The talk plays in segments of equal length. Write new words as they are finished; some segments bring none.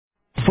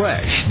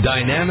fresh,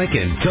 dynamic,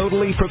 and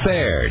totally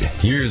prepared.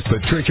 Here's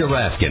Patricia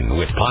Raskin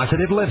with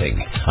Positive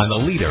Living on the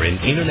leader in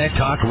Internet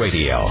Talk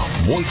Radio,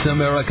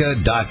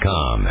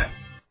 VoiceAmerica.com.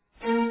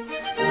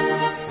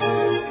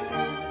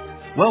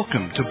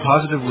 Welcome to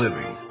Positive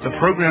Living, the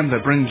program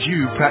that brings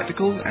you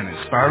practical and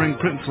inspiring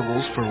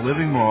principles for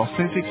living more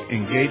authentic,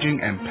 engaging,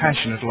 and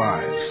passionate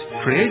lives.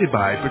 Created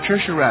by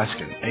Patricia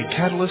Raskin, a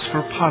catalyst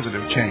for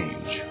positive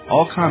change.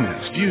 All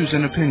comments, views,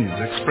 and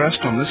opinions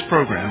expressed on this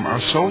program are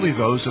solely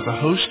those of the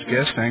host,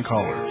 guests, and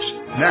callers.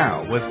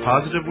 Now, with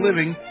Positive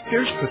Living,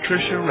 here's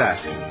Patricia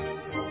Raskin.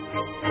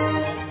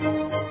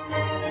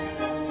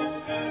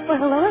 Well,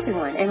 hello,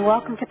 everyone, and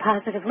welcome to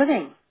Positive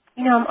Living.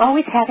 You know, I'm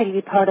always happy to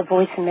be part of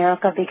Voice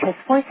America because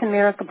Voice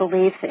America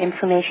believes that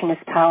information is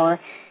power,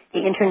 the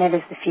Internet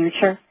is the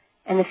future,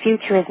 and the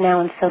future is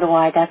now, and so do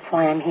I. That's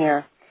why I'm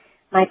here.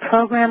 My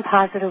program,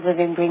 Positive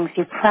Living, brings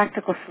you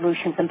practical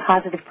solutions and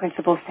positive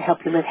principles to help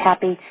you live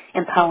happy,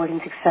 empowered,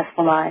 and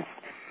successful lives.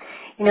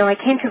 You know, I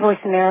came to Voice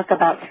America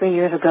about 3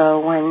 years ago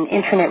when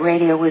Internet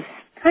radio was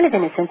kind of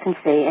in its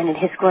infancy, and it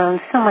has grown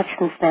so much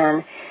since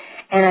then.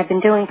 And I've been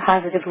doing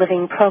Positive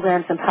Living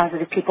programs and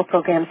Positive People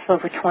programs for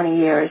over 20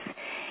 years.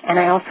 And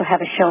I also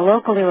have a show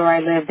locally where I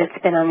live that's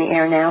been on the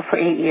air now for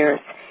 8 years.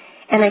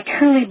 And I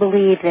truly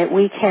believe that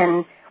we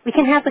can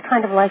have the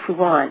kind of life we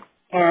want.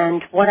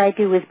 And what I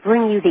do is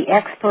bring you the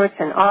experts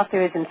and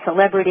authors and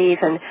celebrities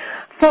and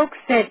folks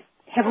that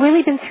have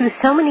really been through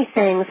so many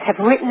things, have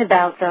written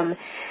about them,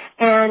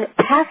 and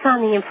pass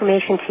on the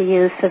information to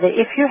you so that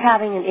if you're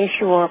having an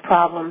issue or a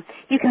problem,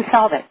 you can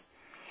solve it.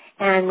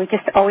 And we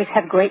just always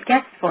have great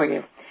guests for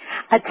you.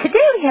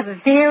 Today we have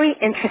a very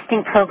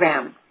interesting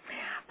program.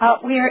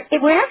 We're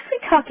actually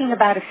talking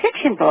about a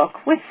fiction book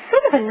with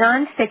sort of a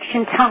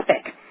nonfiction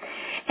topic.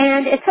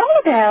 And it's all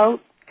about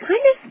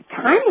kind of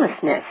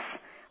timelessness.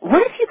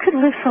 What if you could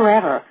live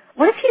forever?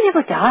 What if you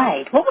never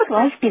died? What would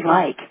life be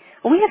like?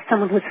 Well, we have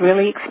someone who's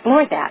really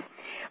explored that.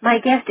 My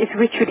guest is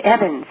Richard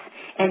Evans,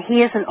 and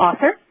he is an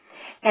author,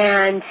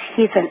 and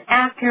he's an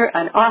actor,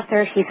 an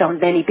author. He's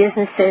owned many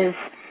businesses,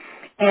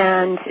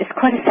 and is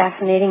quite a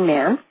fascinating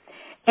man.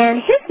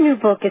 And his new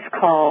book is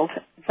called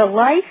The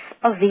Life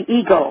of the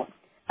Eagle,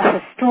 a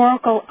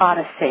Historical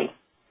Odyssey.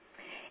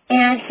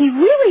 And he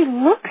really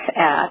looks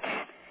at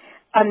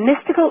a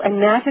mystical and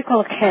magical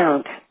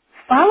account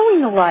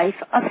following the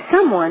life of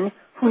someone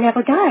who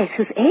never dies,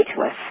 who's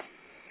ageless.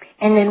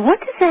 And then what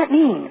does that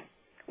mean?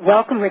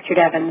 Welcome, Richard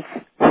Evans.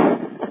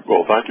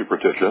 Well, thank you,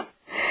 Patricia.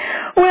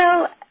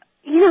 Well,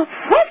 you know,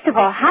 first of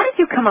all, how did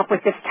you come up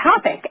with this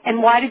topic,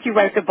 and why did you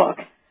write the book?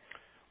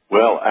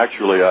 Well,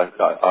 actually,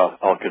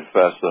 I'll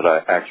confess that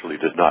I actually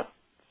did not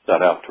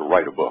set out to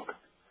write a book.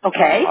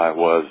 Okay. I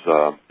was,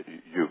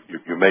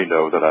 you may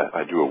know that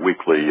I do a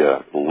weekly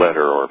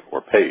letter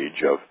or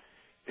page of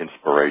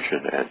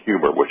inspiration and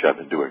humor, which I've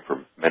been doing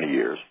for many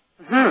years.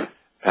 Mm-hmm.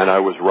 And I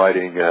was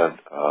writing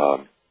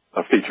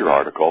a feature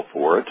article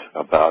for it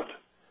about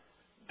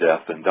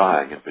death and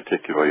dying, and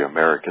particularly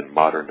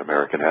modern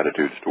American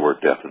attitudes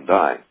toward death and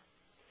dying.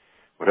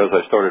 But as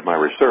I started my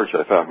research,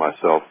 I found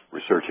myself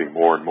researching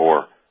more and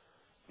more,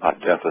 not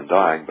death and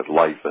dying, but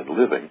life and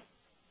living,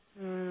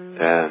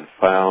 and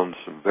found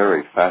some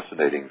very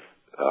fascinating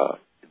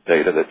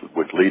data that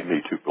would lead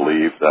me to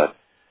believe that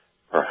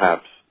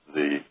perhaps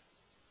the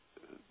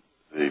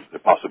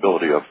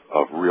possibility of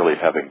really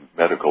having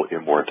medical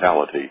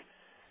immortality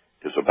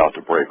is about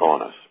to break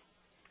on us.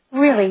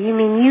 Really? You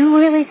mean you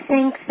really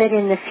think that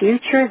in the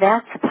future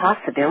that's a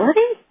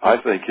possibility? I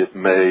think it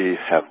may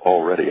have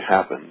already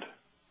happened.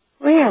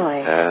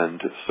 Really?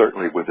 And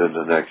certainly within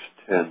the next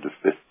 10 to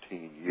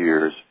 15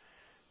 years,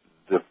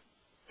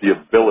 the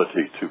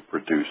ability to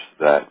produce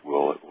that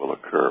will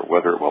occur.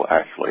 Whether it will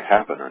actually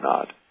happen or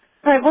not.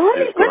 All right, well, let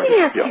me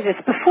ask you this.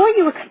 Before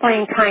you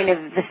explain kind of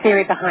the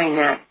theory behind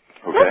that,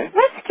 okay.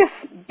 let's just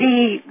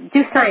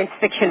do science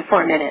fiction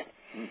for a minute.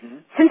 Mm-hmm.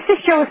 Since this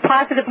show is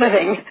Positive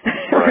Living,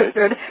 right.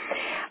 Richard,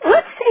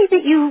 let's say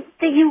that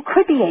you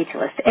could be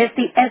ageless, as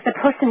the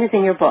person is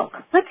in your book.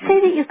 Let's say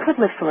that you could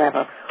live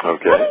forever.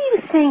 Okay. What do you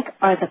think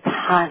are the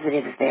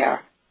positives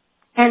there?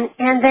 And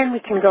then we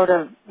can go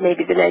to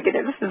maybe the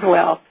negatives as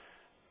well.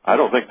 I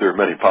don't think there are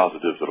many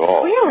positives at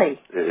all. Really?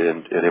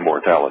 In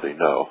immortality,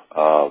 no.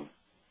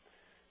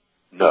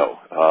 No.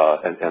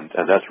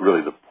 And that's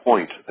really the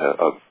point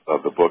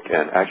of the book,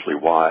 and actually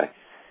why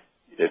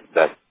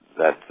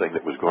that thing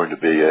that was going to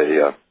be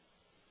a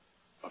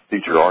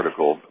feature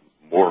article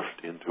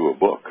morphed into a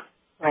book.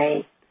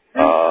 Right.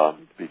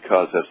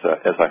 Because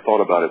as I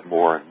thought about it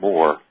more and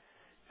more,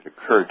 it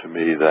occurred to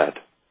me that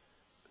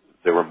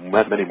there were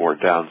many more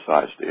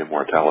downsides to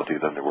immortality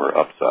than there were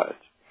upsides.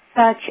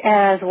 Such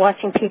as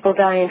watching people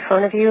die in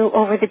front of you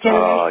over the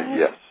generations?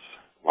 Yes.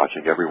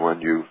 Watching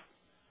everyone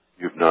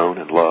you've known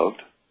and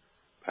loved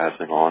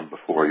passing on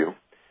before you.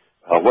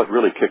 What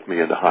really kicked me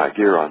into high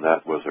gear on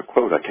that was a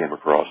quote I came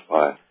across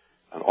by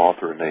an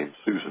author named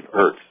Susan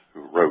Ertz,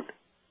 who wrote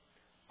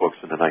books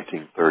in the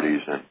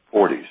 1930s and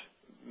 40s,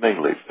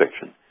 mainly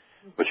fiction.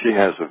 But she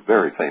has a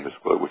very famous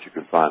quote, which you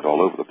can find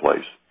all over the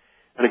place.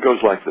 And it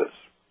goes like this: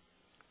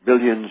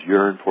 Millions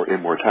yearn for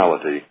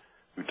immortality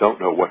who don't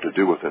know what to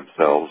do with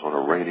themselves on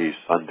a rainy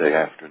Sunday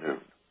afternoon.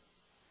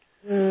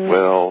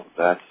 Well,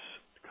 that's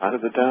kind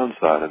of the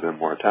downside of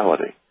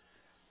immortality.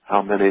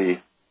 How many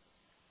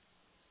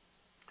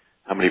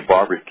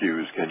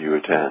barbecues can you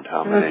attend?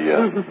 How many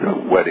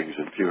weddings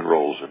and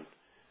funerals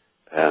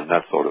and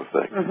that sort of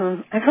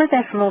thing? I've heard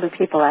that from older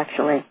people,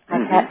 actually. I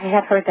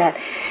have heard that.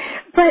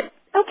 But,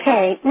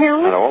 okay,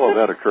 now... And all of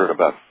that occurred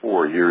about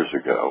 4 years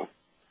ago.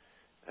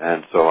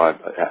 And so I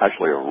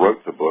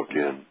wrote the book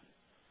in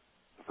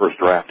the first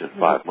draft in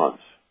 5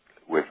 months,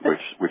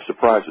 which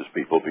surprises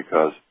people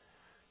because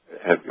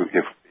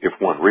if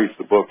one reads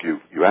the book,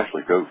 you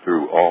actually go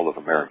through all of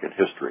American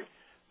history.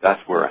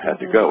 That's where I had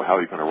to go. How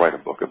are you going to write a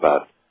book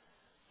about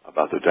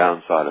the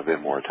downside of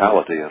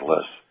immortality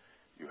unless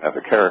you have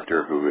a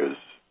character who is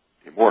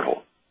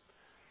immortal?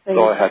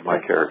 So I had my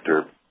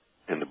character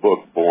in the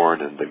book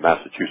born in the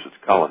Massachusetts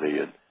colony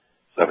in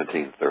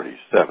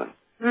 1737.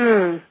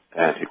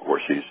 And, of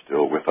course, he's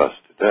still with us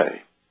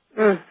today.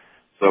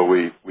 So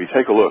we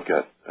take a look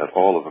at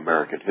all of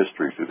American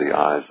history through the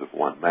eyes of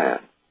one man.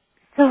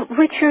 So,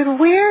 Richard,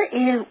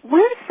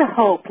 where's the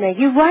hope? Now,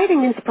 you write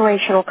an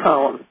inspirational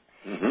column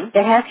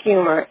that has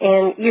humor,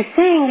 and you're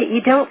saying that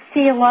you don't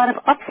see a lot of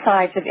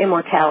upsides of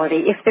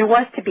immortality, if there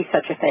was to be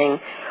such a thing.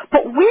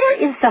 But where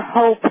is the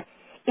hope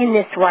in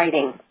this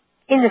writing,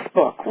 in this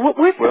book?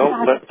 Where's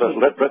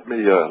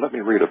the let me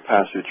read a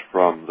passage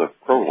from the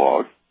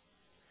prologue,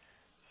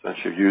 since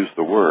you used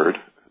the word,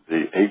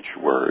 the H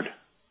word.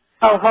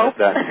 Oh, hope.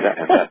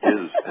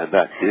 And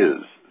that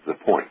is the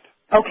point.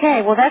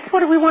 Okay, well, that's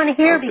what we want to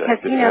hear because,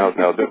 you know...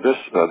 Now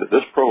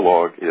this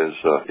prologue is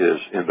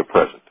in the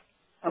present.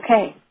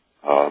 Okay.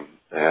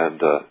 And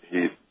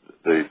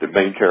the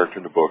main character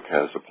in the book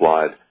has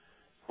applied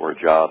for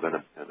a job in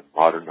a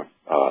modern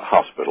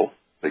hospital,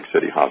 big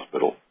city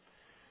hospital.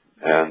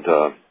 And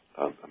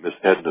Miss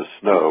Edna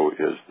Snow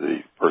is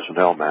the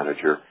personnel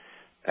manager,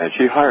 and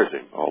she hires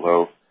him,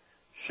 although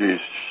she's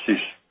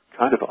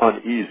kind of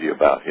uneasy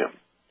about him.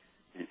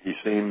 He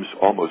seems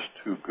almost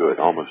too good,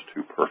 almost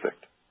too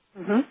perfect.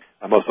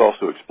 I must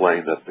also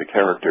explain that the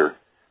character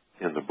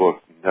in the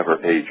book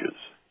never ages.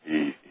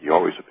 He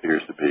always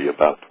appears to be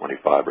about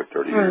 25 or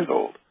 30 years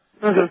old,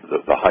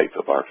 the height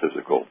of our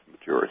physical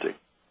maturity.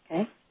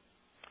 Okay.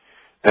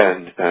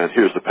 And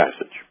here's the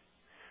passage.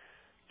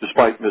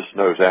 Despite Miss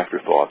Snow's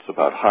afterthoughts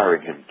about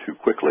hiring him too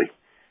quickly,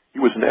 he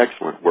was an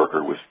excellent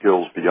worker with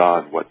skills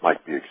beyond what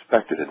might be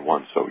expected in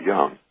one so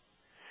young.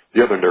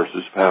 The other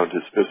nurses found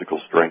his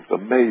physical strength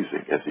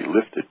amazing as he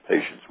lifted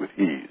patients with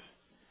ease.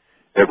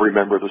 Every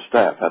member of the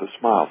staff had a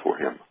smile for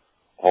him,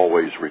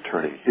 always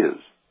returning his.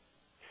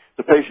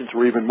 The patients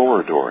were even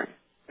more adoring.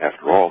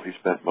 After all, he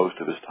spent most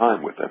of his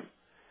time with them.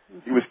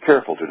 He was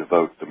careful to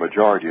devote the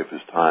majority of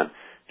his time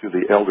to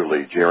the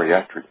elderly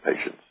geriatric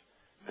patients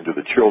and to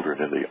the children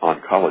in the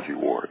oncology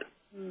ward.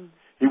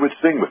 He would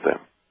sing with them,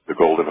 the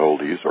golden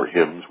oldies or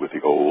hymns with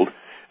the old,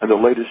 and the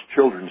latest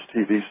children's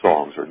TV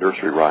songs or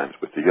nursery rhymes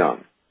with the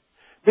young.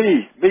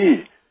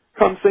 Me,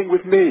 come sing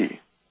with me.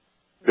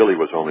 Billy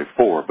was only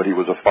 4, but he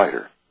was a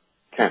fighter.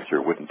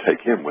 Cancer wouldn't take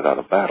him without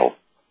a battle.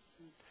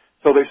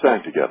 So they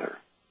sang together.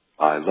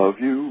 I love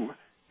you,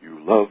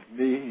 you love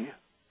me.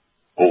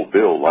 Old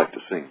Bill liked to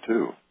sing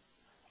too.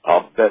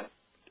 I'll bet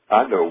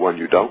I know one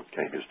you don't,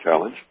 came his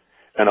challenge,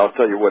 and I'll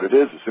tell you what it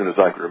is as soon as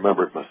I can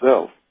remember it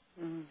myself.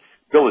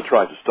 Bill had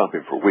tried to stump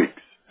him for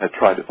weeks, had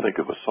tried to think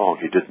of a song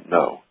he didn't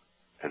know,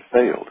 and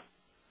failed.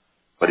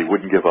 But he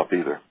wouldn't give up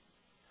either.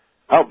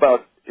 How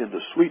about in the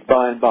sweet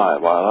by and by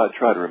while I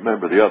try to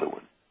remember the other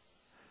one?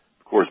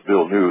 Of course,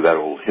 Bill knew that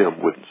old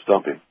hymn wouldn't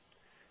stump him.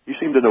 He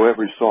seemed to know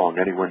every song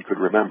anyone could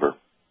remember.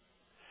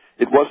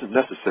 It wasn't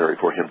necessary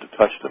for him to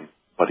touch them,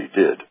 but he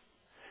did.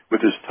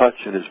 With his touch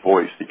and his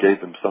voice, he gave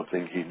them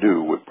something he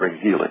knew would bring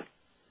healing,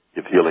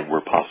 if healing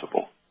were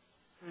possible.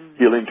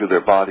 Healing to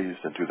their bodies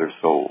and to their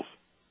souls.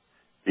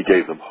 He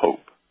gave them hope.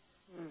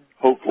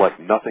 Hope, like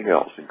nothing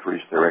else,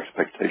 increased their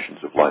expectations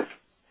of life.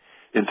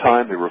 In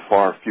time, there were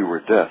far fewer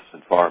deaths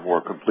and far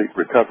more complete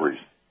recoveries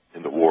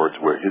in the wards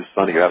where his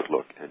sunny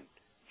outlook and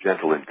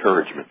gentle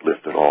encouragement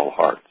lifted all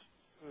hearts.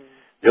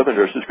 The other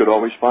nurses could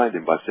always find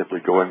him by simply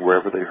going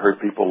wherever they heard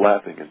people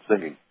laughing and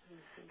singing.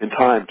 In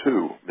time,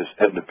 too, Miss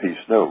Edna P.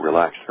 Snow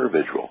relaxed her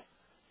vigil,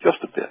 just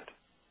a bit.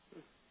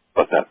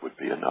 But that would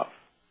be enough.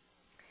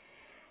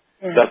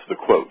 Yeah. That's the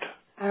quote.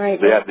 All right.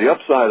 The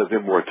upside of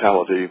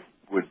immortality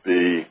would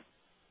be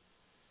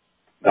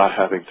not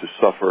having to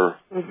suffer.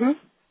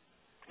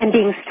 And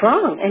being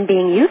strong and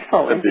being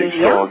useful. And being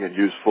strong and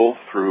useful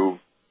through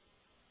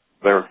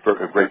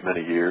a great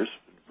many years,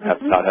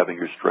 not having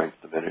your strength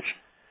diminish,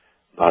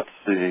 not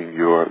seeing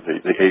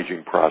the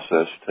aging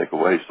process take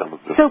away some of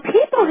the... So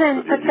people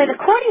then, but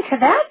according to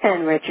that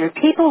then, Richard,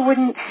 people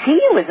wouldn't see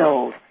you as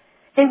old.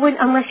 They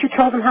wouldn't unless you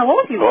told them how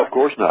old you were. Of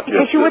course not.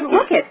 Because you wouldn't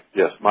look it.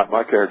 Yes,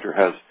 my character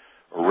has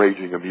a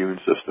raging immune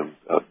system.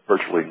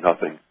 Virtually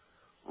nothing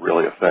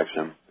really affects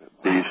him.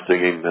 Bees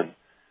stinging,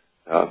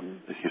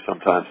 and he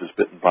sometimes is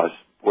bitten by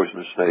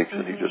poisonous snakes,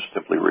 and he just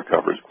simply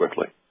recovers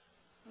quickly.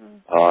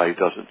 He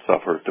doesn't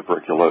suffer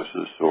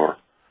tuberculosis or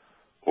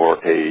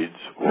AIDS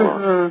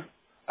or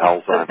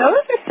Alzheimer's. So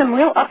those are some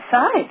real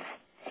upsides.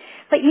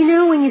 But you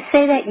know, when you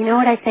say that, you know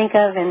what I think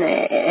of, and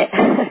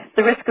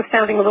the risk of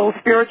sounding a little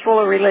spiritual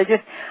or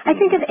religious, I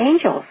think of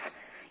angels.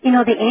 You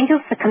know, the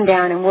angels that come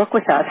down and work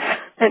with us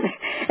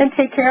and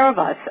take care of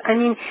us. I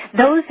mean,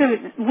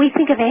 we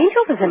think of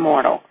angels as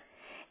immortal.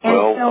 And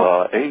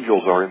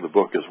angels are in the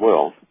book as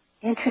well.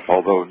 Interesting.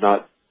 Although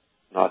not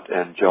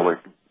angelic,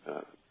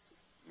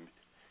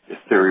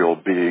 ethereal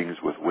beings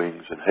with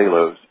wings and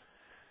halos.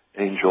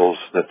 Angels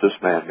that this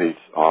man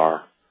meets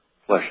are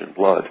flesh and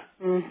blood.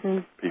 Mm-hmm.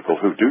 People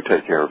who do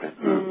take care of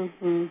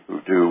him, who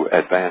do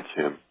advance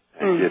him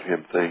and give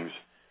him things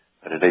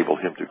that enable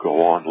him to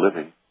go on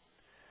living.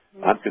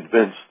 I'm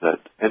convinced that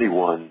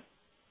anyone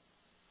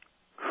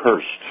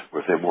cursed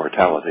with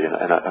immortality,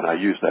 and I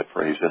use that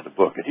phrase in the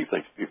book, and he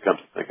comes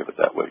to think of it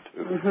that way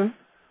too,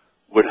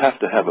 would have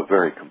to have a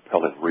very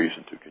compelling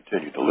reason to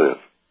continue to live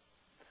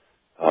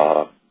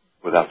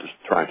without just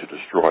trying to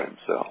destroy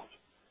himself.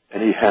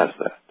 And he has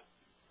that.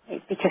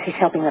 Because he's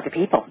helping other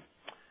people.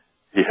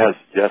 He has,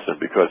 yes, and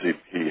because he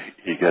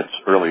gets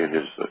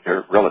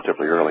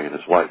relatively early in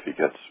his life, he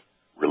gets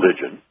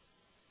religion.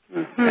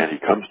 And he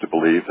comes to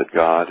believe that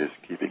God is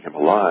keeping him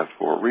alive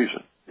for a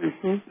reason. He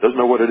doesn't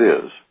know what it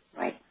is,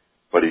 right?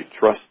 But he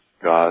trusts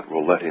God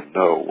will let him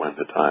know when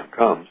the time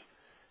comes,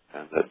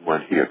 and that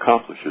when he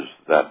accomplishes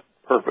that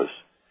purpose,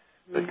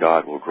 that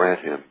God will grant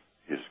him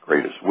his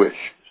greatest wish,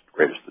 his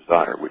greatest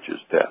desire, which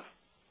is death.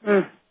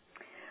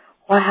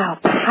 Wow,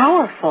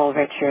 powerful,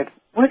 Richard.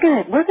 We're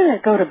gonna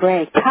go to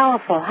break.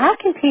 Powerful. How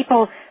can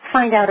people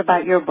find out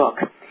about your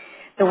book?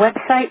 The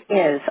website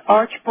is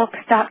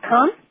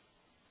archbooks.com.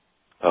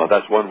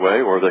 That's one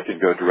way, or they can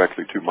go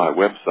directly to my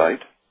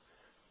website,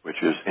 which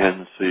is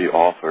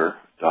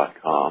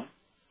ncauthor.com.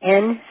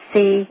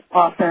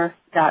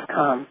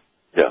 ncauthor.com.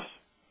 Yes.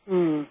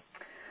 All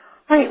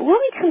right, when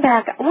we come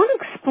back, I want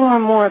to explore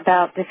more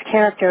about this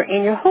character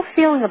and your whole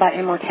feeling about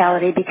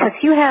immortality, because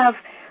you have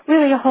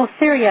really a whole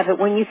theory of it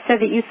when you said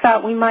that you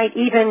thought we might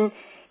even,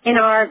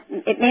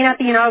 it may not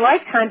be in our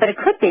lifetime, but it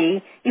could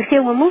be. You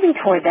feel we're moving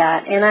toward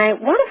that, and I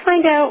want to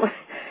find out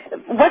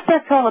what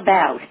that's all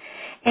about.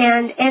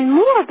 And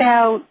more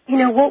about,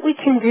 what we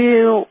can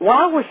do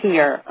while we're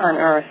here on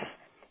Earth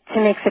to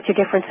make such a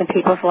difference in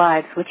people's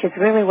lives, which is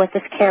really what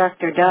this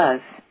character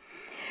does.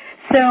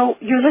 So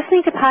you're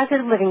listening to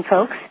Positive Living,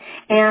 folks,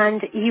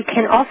 and you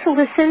can also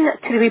listen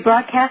to the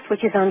rebroadcast,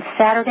 which is on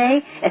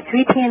Saturday at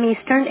 3 p.m.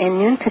 Eastern and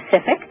noon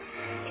Pacific.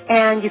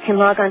 And you can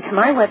log on to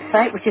my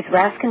website, which is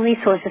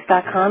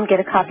raskinresources.com, get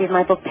a copy of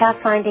my book,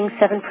 Pathfinding,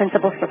 7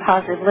 Principles for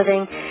Positive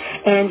Living,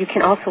 and you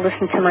can also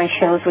listen to my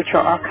shows, which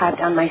are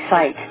archived on my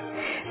site.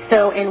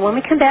 So, and when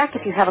we come back,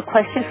 if you have a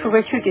question for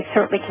Richard, you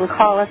certainly can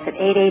call us at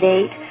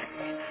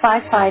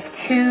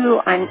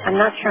 888-552. I'm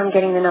not sure I'm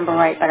getting the number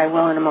right, but I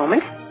will in a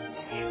moment.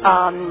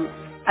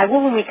 I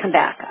will when we come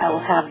back. I will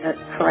have the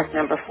correct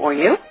number for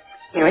you.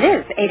 Here it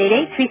is,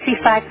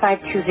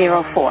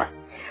 888-335-5204.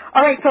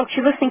 All right, folks,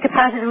 you're listening to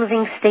Positive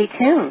Living. Stay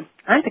tuned.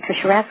 I'm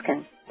Patricia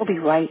Raskin. We'll be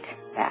right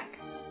back.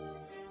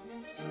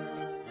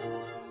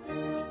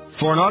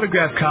 For an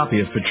autographed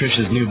copy of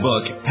Patricia's new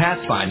book,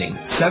 Pathfinding,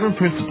 7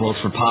 Principles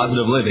for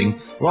Positive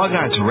Living, log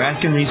on to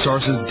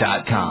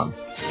RaskinResources.com.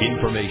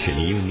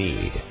 Information you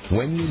need,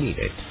 when you need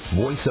it.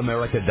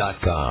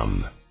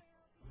 VoiceAmerica.com.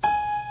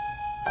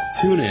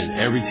 Tune in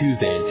every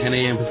Tuesday at 10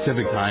 a.m.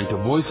 Pacific Time to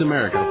Voice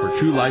America for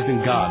True Life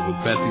in God with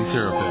Betsy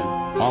Seraphin.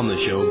 On the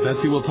show,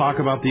 Betsy will talk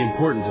about the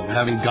importance of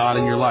having God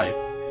in your life,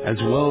 as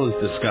well as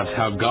discuss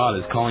how God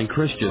is calling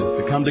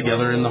Christians to come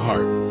together in the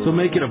heart. So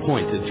make it a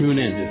point to tune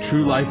in to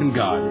True Life in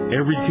God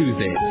every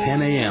Tuesday at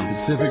 10 a.m.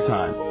 Pacific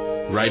Time,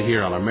 right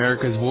here on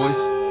America's Voice,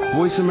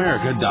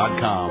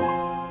 VoiceAmerica.com.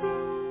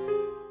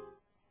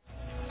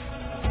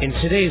 In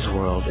today's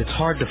world, it's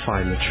hard to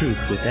find the truth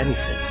with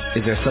anything.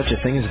 Is there such a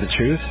thing as the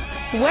truth?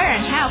 Where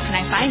and how can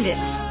I find it?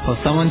 Will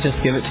someone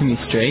just give it to me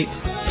straight?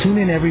 Tune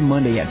in every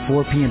Monday at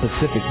 4 p.m.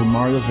 Pacific for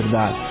Mario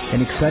Verdad,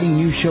 an exciting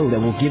new show that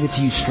will give it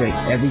to you straight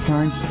every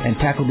time and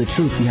tackle the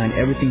truth behind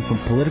everything from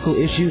political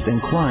issues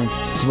and crime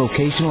to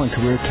vocational and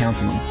career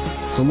counseling.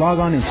 So log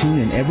on and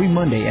tune in every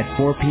Monday at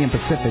 4 p.m.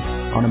 Pacific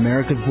on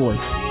America's Voice,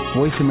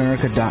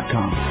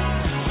 VoiceAmerica.com.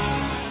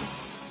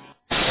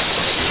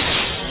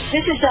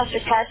 This is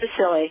Dr. Pat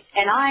Vasily,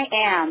 and I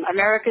am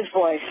America's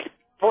Voice,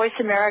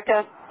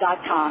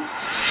 VoiceAmerica.com.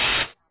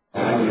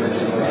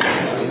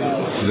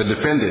 The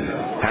defendant,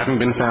 having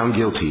been found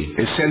guilty,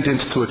 is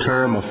sentenced to a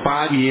term of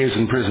 5 years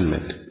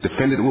imprisonment.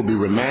 Defendant will be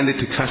remanded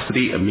to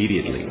custody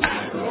immediately.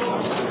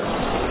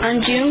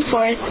 On June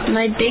 4th,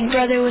 my big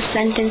brother was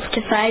sentenced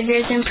to 5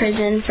 years in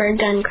prison for a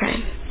gun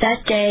crime.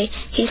 That day,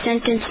 he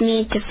sentenced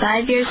me to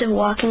 5 years of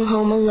walking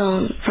home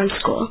alone from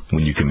school.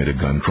 When you commit a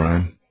gun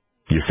crime,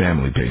 your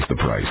family pays the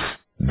price.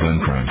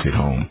 Gun crimes hit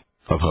home.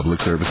 A public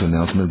service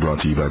announcement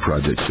brought to you by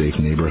Project Safe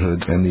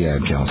Neighborhoods and the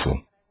Ad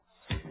Council.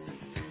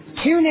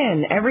 Tune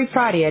in every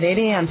Friday at 8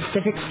 a.m.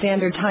 Pacific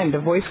Standard Time to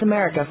Voice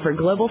America for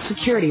Global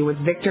Security with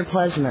Victor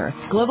Plesner.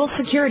 Global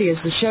Security is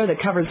the show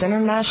that covers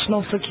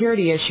international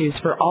security issues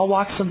for all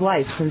walks of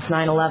life since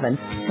 9/11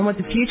 and what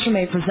the future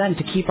may present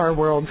to keep our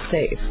world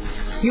safe.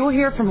 You will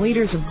hear from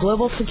leaders of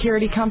global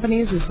security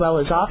companies as well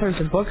as authors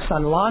of books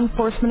on law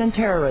enforcement and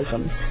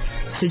terrorism.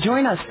 So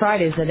join us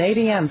Fridays at 8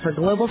 a.m. for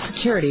Global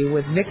Security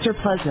with Victor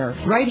Plesner,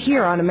 right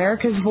here on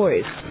America's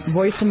Voice,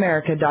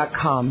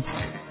 voiceamerica.com.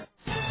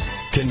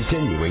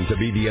 Continuing to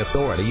be the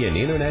authority in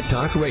Internet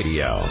Talk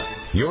Radio,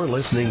 you're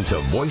listening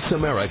to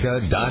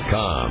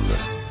voiceamerica.com.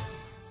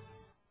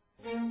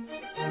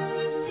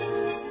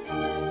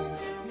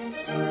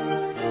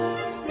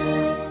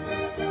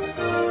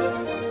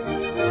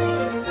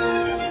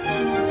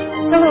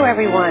 Hello,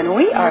 everyone.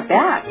 We are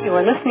back. You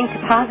are listening to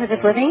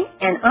Positive Living,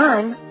 and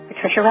I'm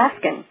Patricia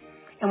Raskin.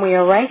 And we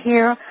are right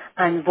here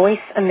on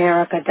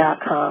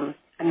voiceamerica.com,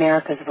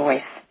 America's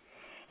Voice.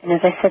 And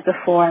as I said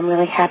before, I'm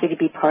really happy to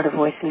be part of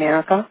Voice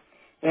America.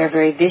 They're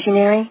very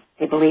visionary.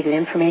 They believe that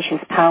information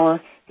is power.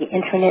 The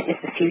Internet is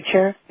the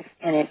future,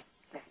 and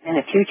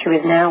the future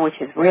is now, which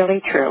is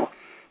really true.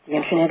 The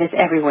Internet is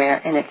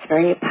everywhere, and it's a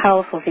very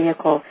powerful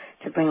vehicle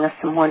to bring us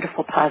some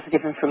wonderful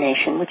positive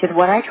information, which is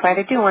what I try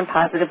to do on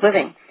Positive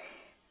Living.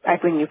 I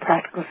bring you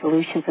practical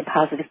solutions and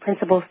positive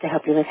principles to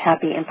help you live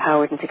happy,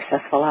 empowered, and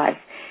successful lives.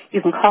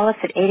 You can call us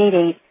at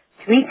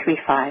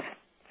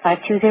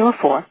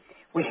 888-335-5204.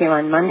 We're here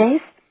on Mondays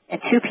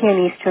at 2 p.m.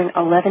 Eastern,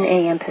 11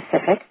 a.m.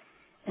 Pacific,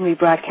 and we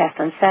broadcast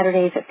on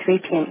Saturdays at 3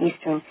 p.m.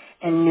 Eastern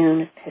and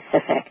noon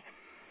Pacific.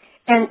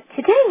 And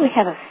today we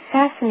have a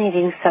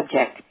fascinating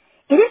subject.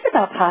 It is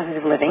about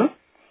positive living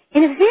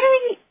in a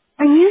very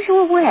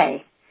unusual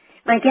way.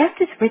 My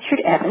guest is Richard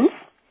Evans.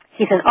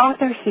 He's an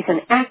author, he's an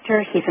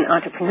actor, he's an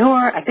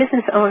entrepreneur, a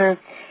business owner,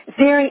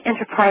 very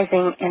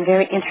enterprising and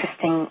very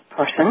interesting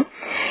person.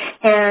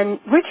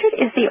 And Richard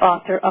is the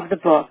author of the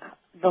book,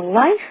 The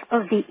Life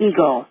of the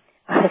Eagle,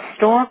 a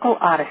Historical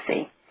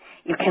Odyssey.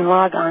 You can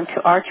log on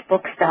to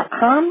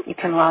archbooks.com. You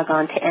can log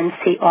on to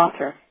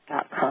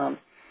ncauthor.com.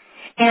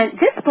 And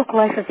this book,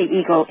 Life of the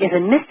Eagle, is a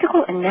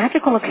mystical and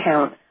magical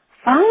account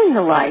following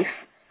the life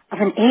of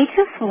an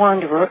ageless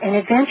wanderer and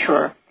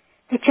adventurer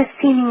that just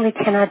seemingly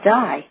cannot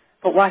die,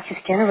 but watches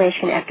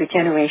generation after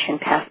generation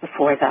pass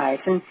before his eyes.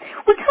 And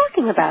we're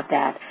talking about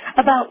that,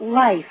 about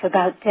life,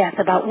 about death,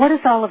 about what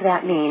does all of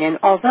that mean. And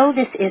although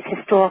this is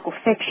historical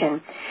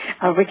fiction,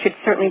 Richard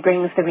certainly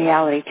brings the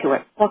reality to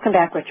it. Welcome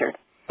back, Richard.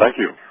 Thank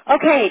you.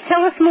 Okay,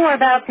 tell us more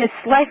about this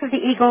Life of the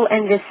Eagle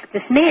and this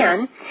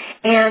man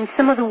and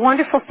some of the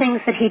wonderful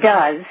things that he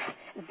does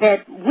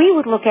that we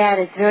would look at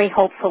as very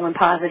hopeful and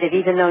positive,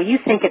 even though you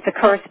think it's a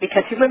curse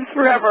because he lives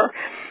forever.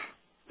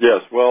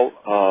 Yes, well,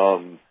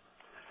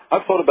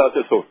 I've thought about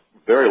this a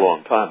very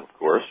long time, of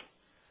course.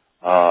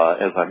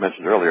 As I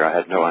mentioned earlier, I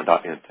had no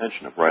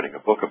intention of writing a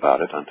book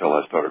about it until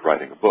I started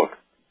writing a book.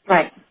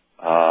 Right.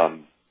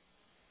 And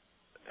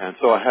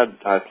so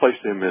I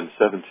placed him in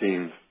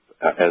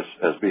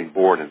as being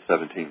born in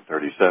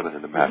 1737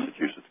 in the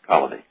Massachusetts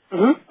colony.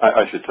 Mm-hmm.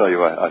 I should tell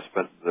you, I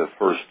spent the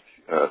first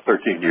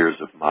 13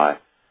 years of my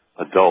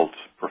adult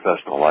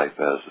professional life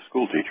as a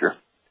school teacher,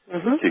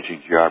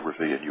 teaching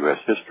geography and U.S.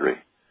 history.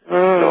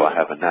 So I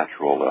have a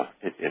natural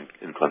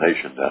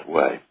inclination that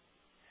way.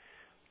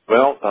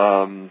 Well,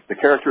 the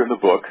character in the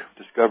book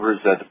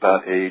discovers at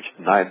about age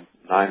 9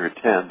 or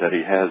 10 that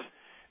he has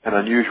an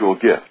unusual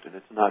gift, and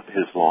it's not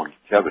his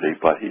longevity,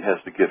 but he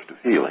has the gift of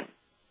healing.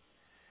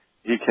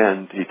 He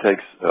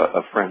takes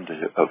a friend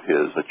of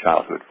his, a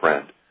childhood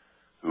friend,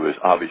 who is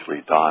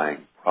obviously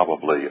dying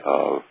probably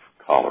of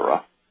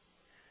cholera,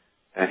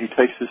 and he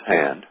takes his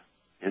hand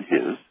in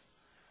his,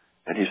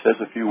 and he says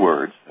a few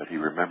words that he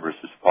remembers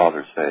his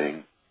father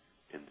saying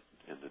in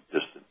the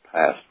distant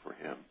past for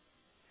him.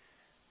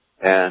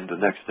 And the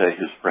next day,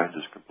 his friend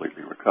is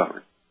completely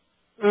recovered.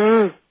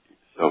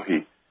 So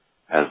he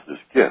has this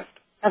gift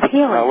of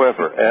healing.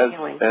 However, as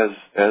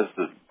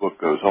the book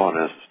goes on,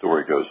 as the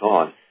story goes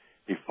on,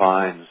 he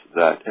finds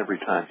that every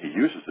time he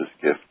uses this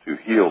gift to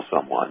heal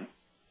someone,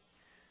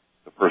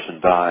 the person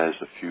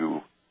dies a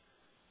few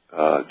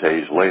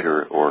days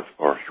later or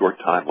a short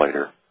time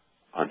later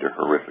under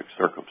horrific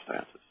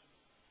circumstances.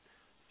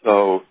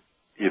 So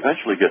he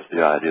eventually gets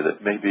the idea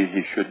that maybe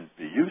he shouldn't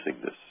be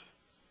using this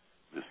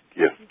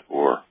gift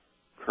or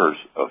curse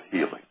of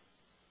healing.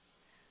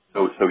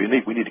 So we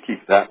need to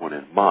keep that one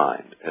in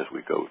mind as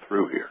we go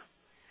through here.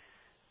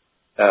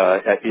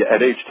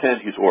 At age 10,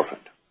 he's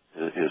orphaned.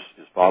 His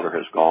father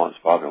has gone.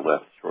 His father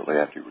left shortly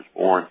after he was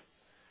born.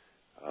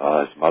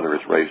 His mother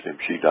has raised him.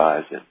 She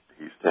dies, and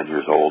he's 10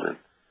 years old. And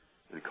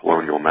in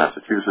colonial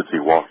Massachusetts, he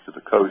walks to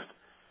the coast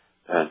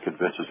and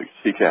convinces a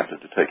sea captain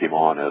to take him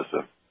on as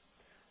a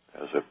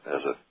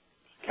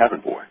cabin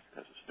boy,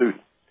 as a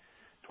student.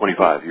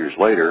 25 years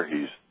later,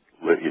 he's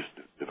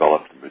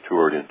developed and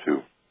matured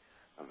into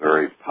a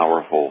very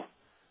powerful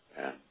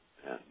and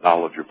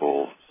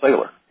knowledgeable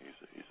sailor.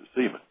 He's a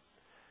seaman.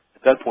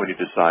 At that point, he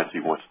decides he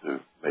wants to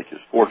make his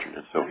fortune,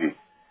 and so he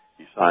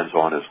signs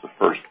on as the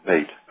first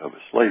mate of a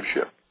slave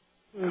ship.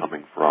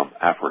 coming from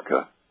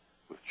Africa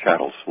with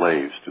chattel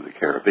slaves to the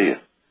Caribbean.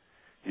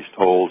 He's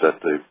told that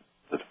the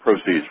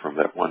proceeds from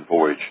that one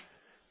voyage,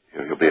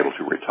 he'll be able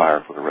to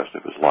retire for the rest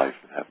of his life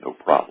and have no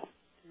problem.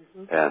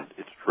 And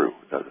it's true.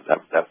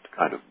 That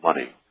kind of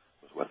money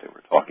was what they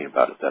were talking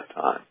about at that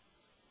time.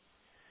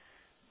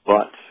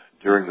 But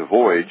during the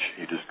voyage,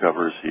 he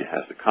discovers he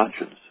has a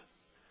conscience,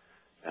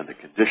 and the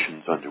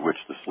conditions under which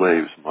the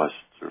slaves must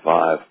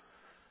survive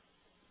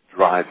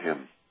drive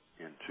him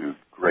into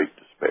great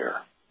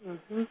despair,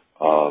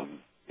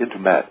 into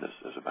madness,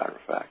 as a matter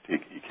of fact.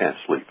 He can't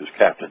sleep. His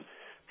captain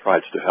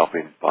tries to help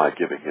him by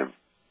giving him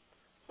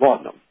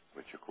laudanum,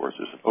 which, of course,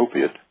 is an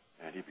opiate,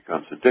 and he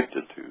becomes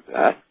addicted to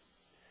that.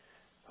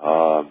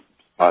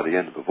 By the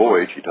end of the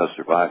voyage, he does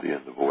survive the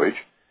end of the voyage.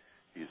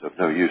 He's of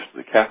no use to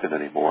the captain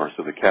anymore,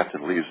 so the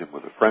captain leaves him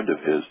with a friend of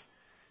his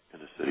in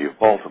the city of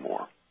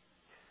Baltimore.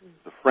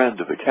 The friend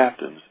of the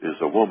captain's is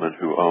a woman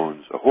who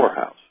owns a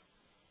whorehouse.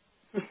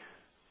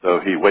 So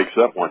he wakes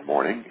up one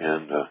morning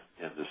in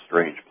this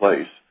strange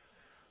place,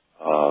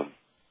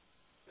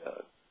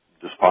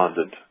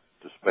 despondent,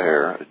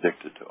 despair,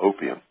 addicted to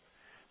opium.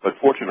 But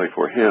fortunately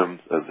for him,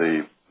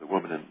 the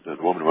woman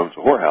who owns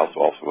the whorehouse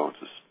also owns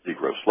a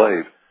Negro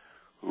slave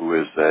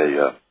who is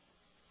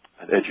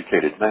an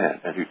educated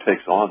man and who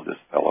takes on this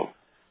fellow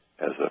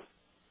as a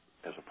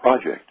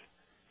project.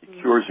 He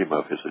cures him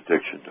of his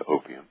addiction to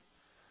opium,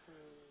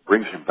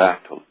 brings him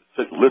back to,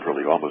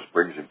 literally almost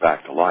brings him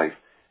back to life,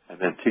 and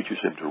then teaches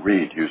him to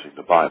read using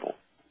the Bible.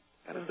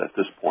 And it's at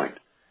this point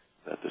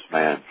that this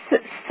man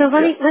So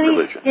let me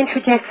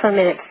interject for a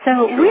minute.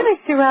 So really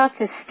throughout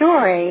this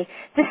story,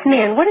 this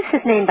man, what is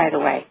his name, by the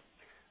way?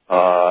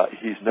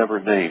 He's never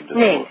named in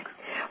the book.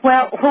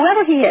 Well,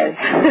 whoever he is,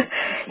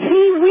 he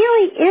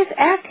really is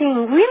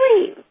acting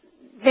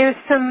there's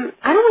some,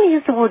 I don't want to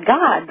use the word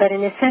God, but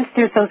in a sense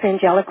there's those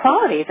angelic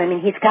qualities. I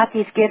mean, he's got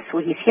these gifts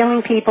where he's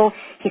healing people,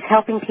 he's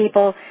helping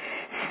people.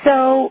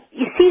 So,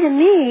 you see, to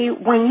me,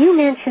 when you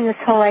mention this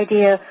whole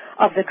idea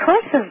of the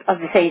curse of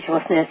this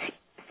agelessness,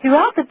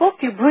 throughout the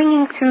book you're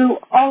bringing through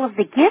all of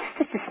the gifts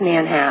that this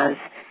man has.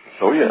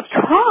 Oh, yes.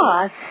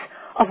 Because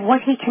of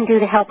what he can do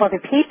to help other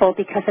people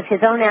because of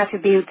his own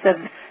attributes of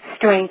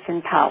strength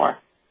and power.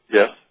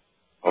 Yes.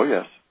 Oh,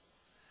 yes.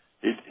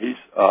 He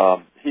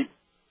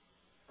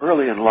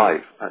early in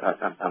life,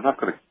 I'm not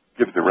going to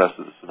give the rest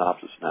of the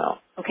synopsis now.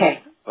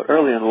 Okay. But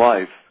early in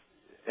life,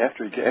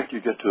 after you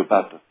get to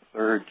about the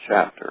third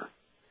chapter,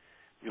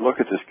 you look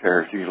at this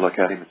character, you look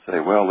at him and say,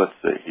 well, let's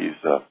see, he's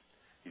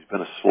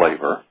been a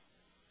slaver,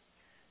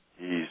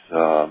 he's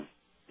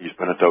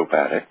been a dope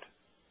addict,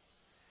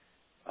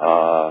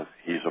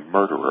 he's a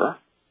murderer.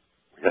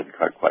 We hadn't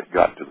quite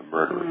gotten to the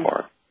murderer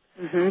part.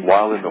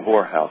 While in the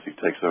whorehouse, he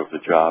takes over the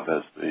job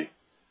as the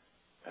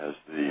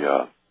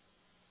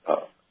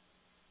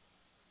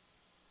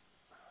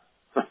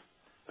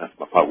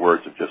my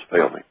words have just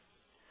failed me.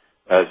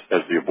 As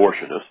the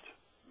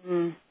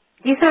abortionist.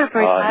 These aren't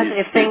very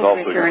positive things,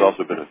 Richard. He's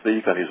also been a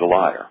thief and he's a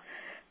liar.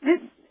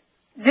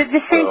 The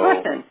same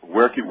person.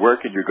 Where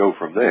can you go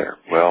from there?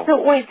 Well,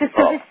 so wait, the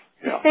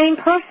same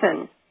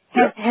person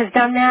has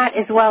done that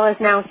as well as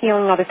now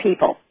healing other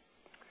people.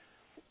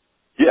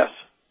 Yes,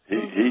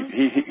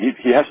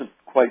 he hasn't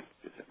quite.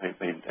 I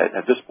mean,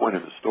 at this point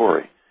in the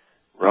story,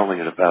 we're only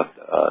at about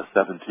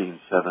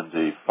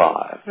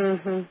 1775.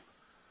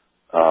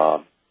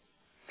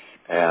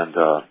 And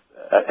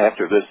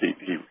after this,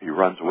 he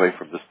runs away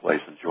from this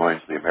place and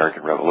joins the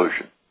American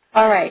Revolution.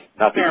 All right.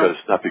 Not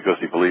because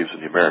he believes in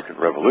the American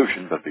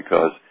Revolution, but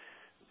because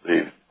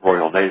the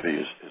Royal Navy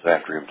is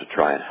after him to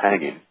try and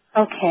hang him.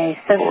 Okay,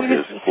 so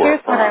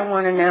here's what I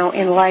want to know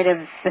in light of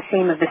the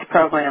theme of this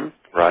program.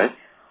 Right.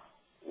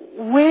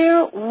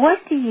 What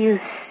do you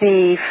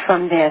see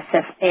from this?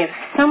 If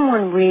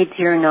someone reads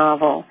your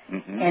novel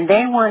and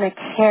they want to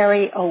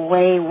carry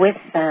away with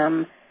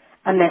them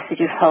a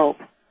message of hope,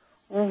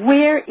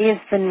 where is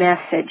the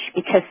message?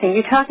 Because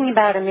you're talking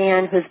about a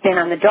man who's been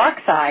on the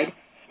dark side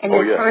and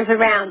then turns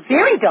around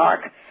very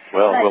dark.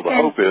 Well, the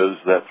hope is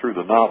that through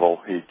the novel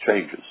he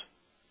changes,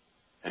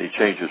 and he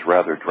changes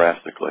rather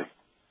drastically.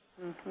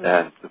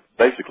 And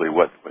basically,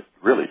 what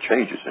really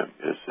changes him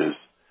is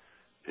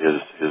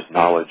his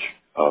knowledge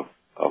of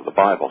the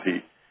Bible.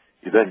 He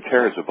then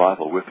carries the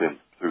Bible with him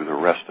through the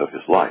rest of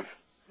his life,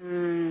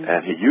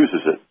 and he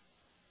uses it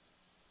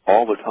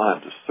all the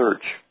time to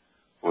search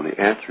for the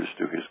answers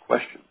to his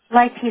questions.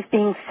 Like he's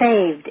being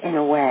saved in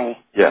a way.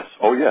 Yes.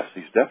 Oh, yes.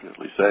 He's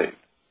definitely saved,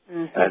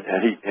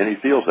 and he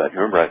feels that.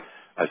 You remember,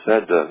 I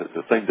said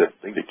the thing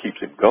that keeps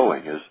him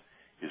going is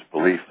his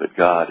belief that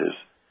God is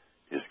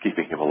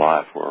keeping him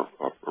alive for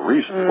a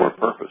reason, for a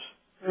purpose.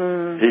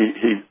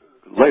 He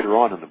later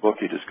on in the book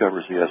he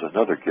discovers he has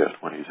another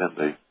gift when he's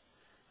in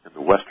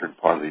the western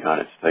part of the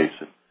United States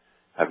and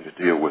having to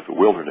deal with the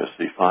wilderness.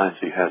 He finds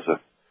he has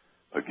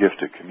a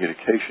gift of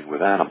communication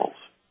with animals.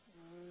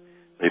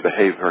 They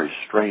behave very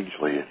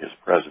strangely in his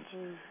presence,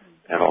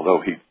 and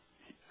although he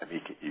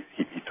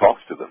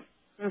talks to them,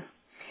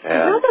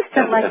 and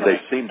they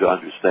seem to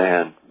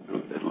understand,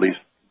 at least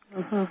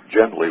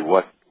generally,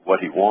 what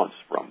he wants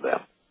from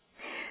them.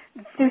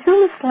 there's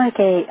almost like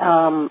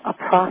a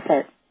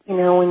prophet. You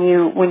know, when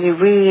you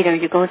read or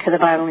you go into the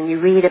Bible and you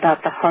read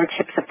about the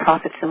hardships of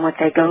prophets and what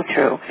they go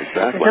through.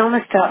 Exactly. There's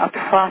almost a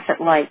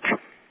prophet-like,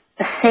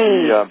 a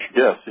sage.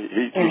 Yes,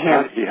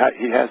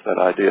 he has that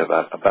idea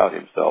about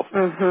himself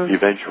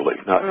eventually,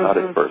 not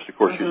at first. Of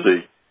course, you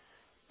see,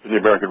 in the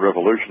American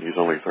Revolution, he's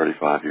only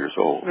 35 years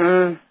old,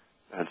 and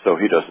so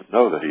he doesn't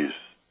know that he's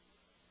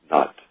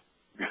not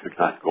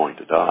going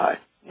to die.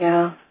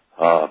 Yeah.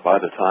 By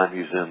the time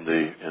he's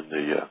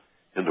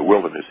in the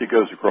wilderness, he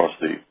goes across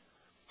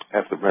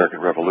after the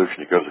American Revolution,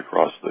 he goes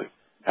across the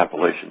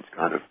Appalachians,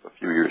 kind of a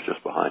few years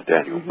just behind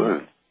Daniel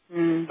Boone.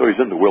 So he's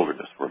in the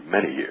wilderness for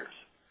many years.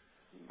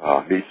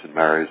 Meets and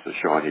marries a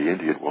Shawnee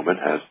Indian woman,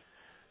 has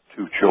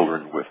 2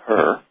 children with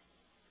her,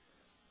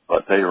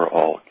 but they are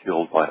all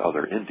killed by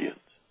other Indians.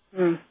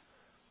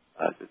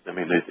 I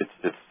mean,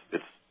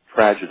 it's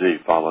tragedy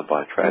followed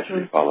by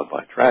tragedy followed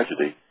by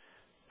tragedy,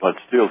 but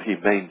still he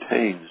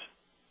maintains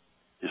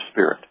his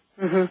spirit.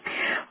 All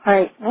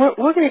right,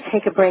 we're going to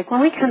take a break. When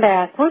we come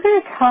back, we're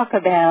going to talk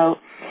about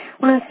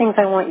one of the things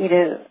I want you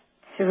to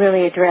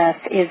really address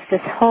is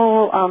this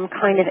whole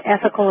kind of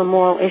ethical and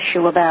moral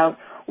issue about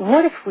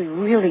what if we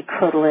really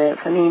could live?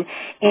 I mean,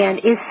 and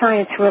is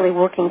science really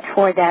working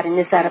toward that, and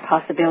is that a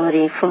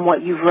possibility from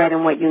what you've read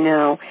and what you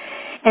know?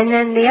 And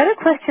then the other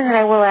question that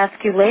I will ask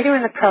you later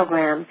in the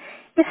program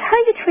is how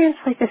you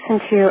translate this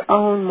into your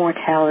own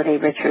mortality,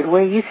 Richard,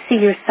 where you see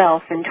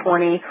yourself in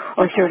 20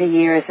 or 30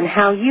 years and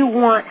how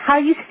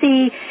you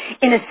see,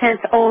 in a sense,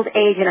 old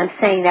age, and I'm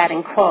saying that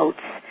in quotes,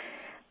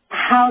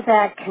 how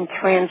that can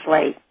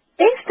translate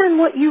based on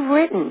what you've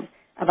written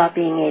about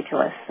being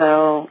ageless.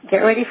 So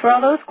get ready for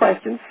all those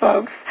questions,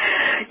 folks.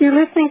 You're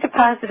listening to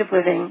Positive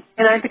Living,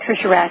 and I'm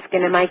Patricia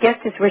Raskin, and my guest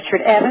is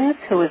Richard Evans,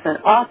 who is an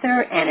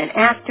author and an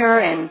actor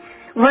and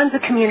runs a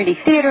community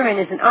theater and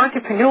is an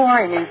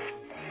entrepreneur and is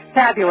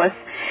fabulous.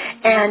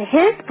 And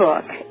his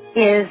book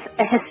is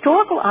A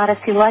Historical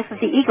Odyssey, Life of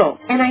the Eagle.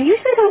 And I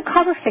usually don't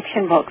cover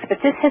fiction books,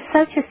 but this has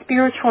such a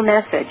spiritual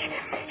message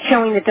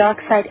showing the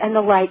dark side and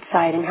the light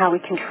side and how we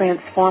can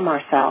transform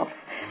ourselves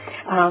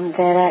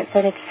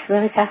that it's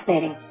really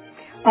fascinating.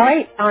 All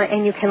right,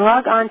 and you can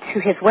log on to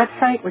his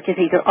website, which is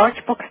either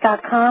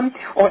archbooks.com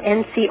or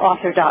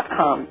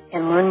ncauthor.com,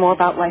 and learn more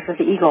about Life of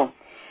the Eagle.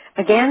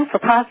 Again, for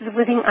Positive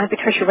Living, I'm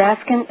Patricia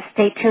Raskin.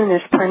 Stay tuned.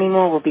 There's plenty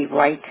more. We'll be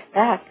right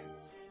back.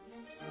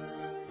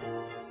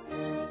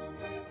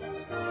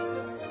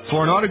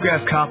 For an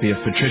autographed copy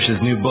of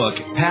Patricia's new book,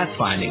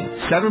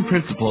 Pathfinding, 7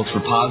 Principles for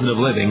Positive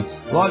Living,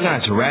 log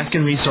on to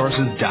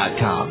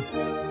RaskinResources.com.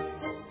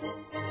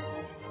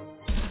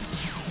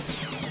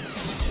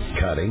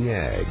 Cutting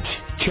edge,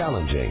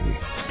 challenging,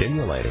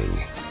 stimulating.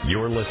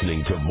 You're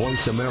listening to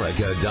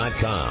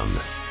VoiceAmerica.com.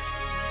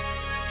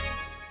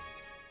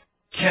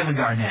 Kevin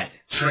Garnett,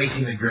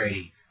 Tracy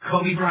McGrady,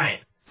 Kobe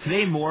Bryant.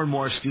 Today, more and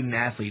more student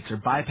athletes are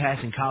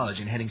bypassing college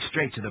and heading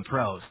straight to the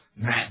pros.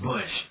 Matt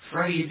Bush,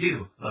 Freddie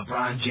Adu,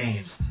 LeBron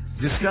James.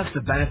 Discuss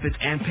the benefits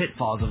and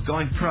pitfalls of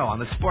going pro on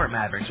the Sport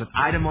Mavericks with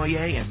Ida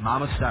Moyer and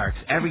Mama Starks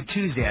every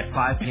Tuesday at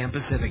 5 p.m.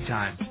 Pacific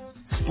Time.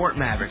 Sport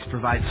Mavericks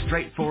provides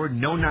straightforward,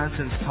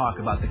 no-nonsense talk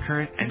about the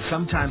current and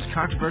sometimes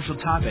controversial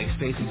topics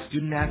facing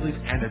student athletes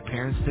and their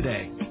parents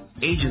today.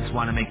 Agents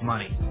want to make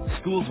money.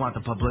 Schools want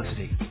the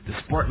publicity. The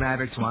Sport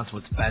Mavericks wants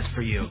what's best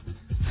for you.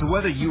 So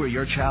whether you or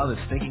your child is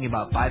thinking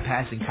about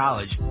bypassing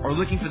college or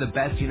looking for the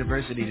best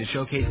university to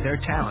showcase their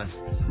talents,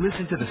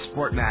 listen to the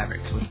Sport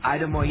Mavericks with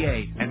Ida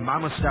Moyer and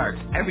Mama Starks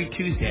every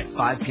Tuesday at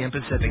 5 p.m.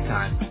 Pacific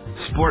Time.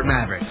 Sport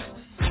Mavericks.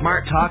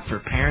 Smart talk for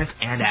parents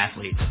and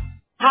athletes.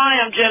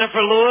 Hi, I'm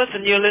Jennifer Lewis,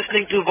 and you're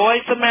listening to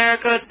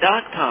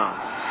VoiceAmerica.com.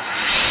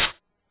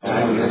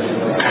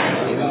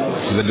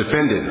 The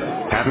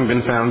defendant, having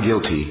been found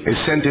guilty, is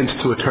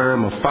sentenced to a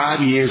term of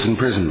 5 years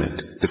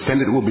imprisonment.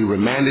 Defendant will be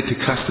remanded to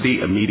custody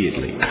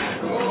immediately.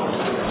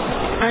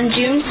 On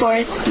June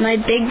 4th, my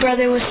big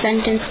brother was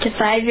sentenced to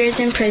 5 years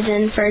in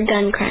prison for a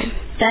gun crime.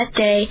 That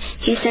day,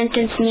 he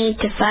sentenced me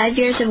to 5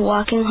 years of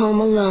walking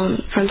home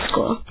alone from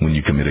school. When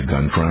you commit a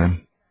gun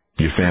crime,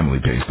 your family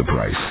pays the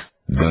price.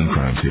 Gun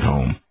crimes hit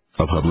home.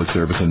 A public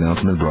service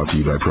announcement brought to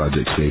you by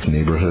Project Safe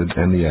Neighborhoods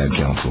and the Ad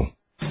Council.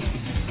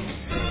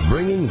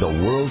 Bringing the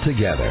world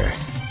together.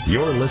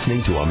 You're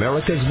listening to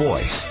America's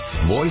Voice.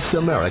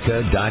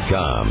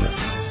 VoiceAmerica.com.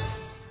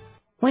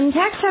 When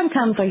tax time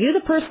comes, are you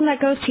the person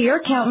that goes to your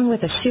accountant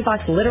with a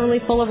shoebox literally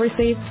full of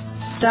receipts?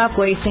 Stop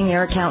wasting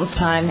your accountant's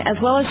time as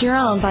well as your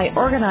own by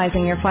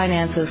organizing your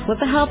finances with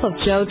the help of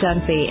Joe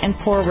Dunphy and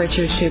Poor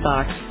Richard's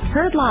Shoebox.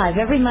 Heard live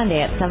every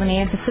Monday at 7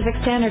 a.m. Pacific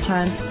Standard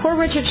Time, Poor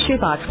Richard's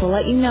Shoebox will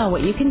let you know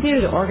what you can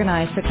do to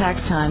organize for tax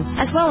time,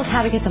 as well as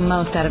how to get the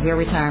most out of your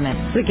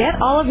retirement. So get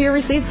all of your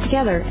receipts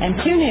together and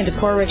tune in to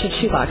Poor Richard's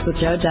Shoebox with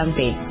Joe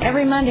Dunphy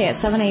every Monday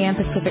at 7 a.m.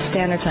 Pacific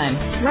Standard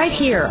Time, right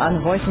here on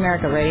the Voice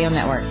America Radio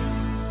Network.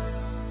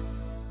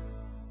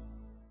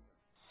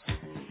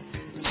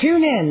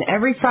 Tune in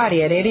every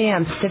Friday at 8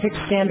 a.m. Pacific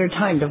Standard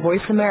Time to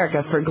Voice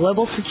America for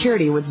Global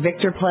Security with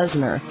Victor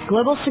Plesner.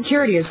 Global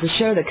Security is the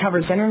show that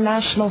covers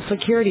international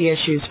security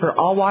issues for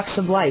all walks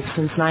of life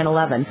since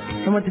 9/11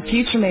 and what the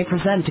future may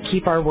present to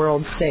keep our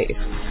world safe.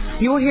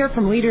 You will hear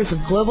from leaders of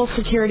global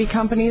security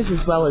companies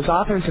as well as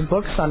authors of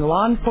books on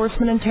law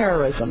enforcement and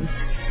terrorism.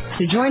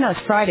 So join us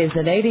Fridays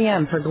at 8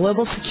 a.m. for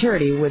Global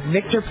Security with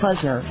Victor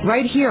Plesner,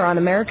 right here on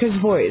America's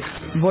Voice,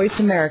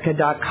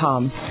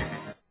 voiceamerica.com.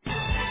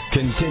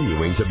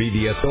 Continuing to be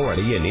the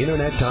authority in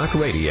Internet Talk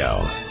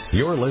Radio,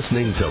 you're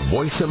listening to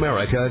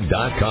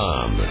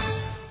voiceamerica.com.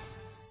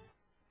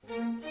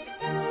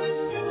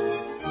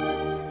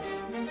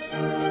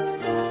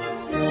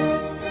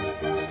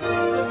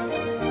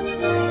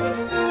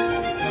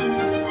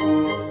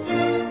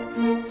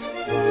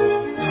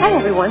 Hi,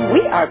 everyone.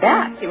 We are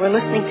back. You are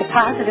listening to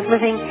Positive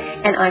Living,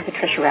 and I'm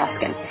Patricia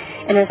Raskin.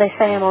 And as I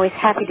say, I'm always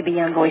happy to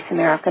be on Voice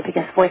America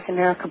because Voice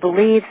America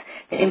believes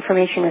that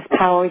information is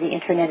power, the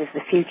Internet is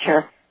the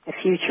future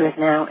is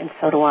now, and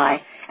so do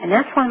I. And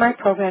that's why my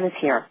program is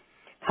here,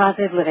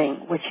 Positive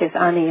Living, which is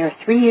on the air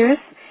 3 years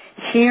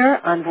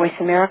here on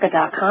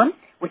voiceamerica.com,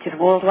 which is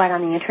worldwide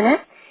on the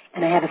Internet.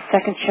 And I have a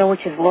second show,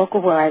 which is local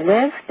where I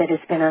live, that has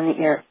been on the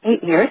air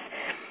 8 years.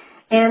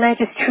 And I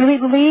just truly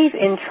believe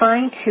in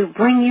trying to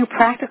bring you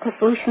practical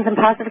solutions and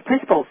positive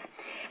principles.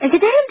 And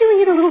today I'm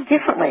doing it a little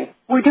differently.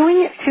 We're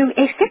doing it through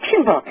a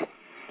fiction book.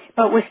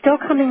 But we're still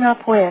coming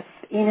up with,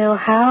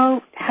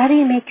 how do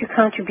you make your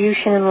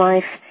contribution in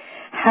life?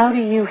 How do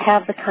you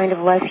have the kind of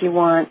life you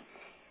want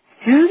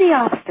through the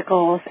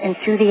obstacles and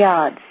through the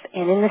odds?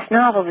 And in this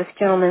novel, this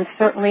gentleman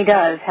certainly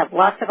does have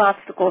lots of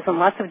obstacles and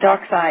lots of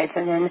dark sides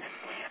and then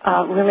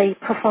really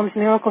performs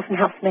miracles and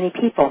helps many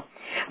people.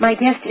 My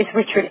guest is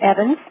Richard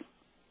Evans.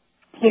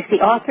 He's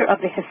the author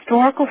of the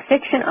Historical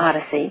Fiction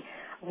Odyssey,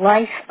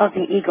 Life of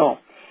the Eagle.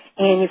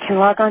 And you can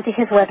log on to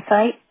his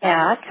website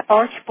at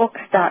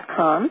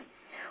archbooks.com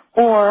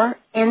or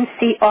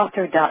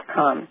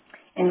ncauthor.com.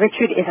 And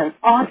Richard is an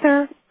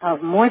author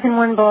of more than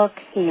one book.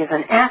 He is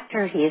an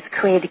actor. He has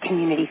created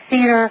community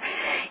theater.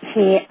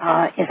 He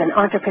is an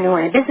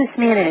entrepreneur and a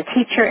businessman and a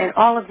teacher and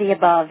all of the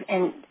above,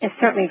 and is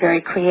certainly very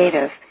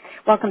creative.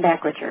 Welcome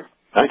back, Richard.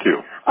 Thank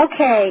you.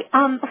 Okay,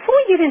 before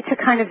we get into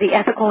kind of the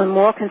ethical and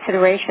moral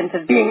considerations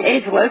of being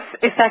ageless,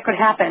 if that could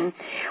happen,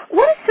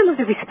 what are some of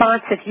the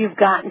responses you've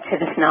gotten to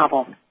this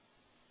novel?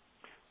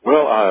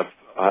 Well,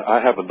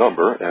 I have a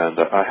number, and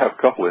I have a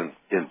couple in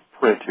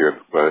print here,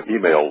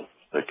 emails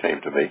that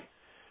came to me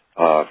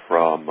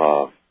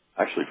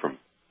from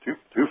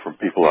two from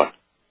people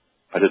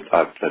I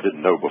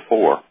didn't know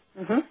before,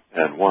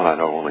 and one I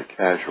know only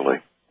casually.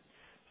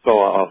 So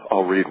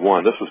I'll read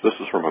one. This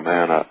is from a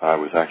man I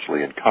was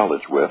actually in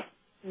college with,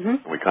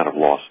 and we kind of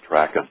lost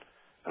track. And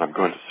I'm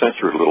going to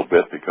censor it a little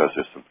bit because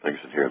there's some things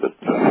in here that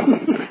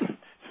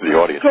the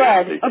audience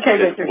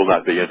will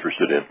not be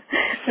interested in.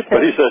 Okay.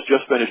 But he says,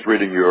 just finished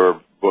reading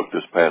your book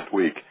this past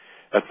week.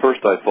 At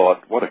first I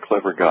thought, what a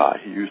clever guy.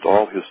 He used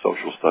all his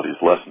social studies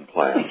lesson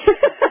plans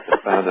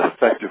and found an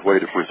effective way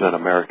to present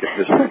American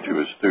history to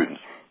his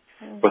students.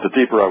 But the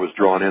deeper I was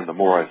drawn in, the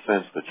more I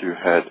sensed that you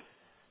had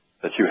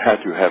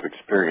to have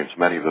experienced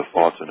many of the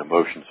thoughts and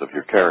emotions of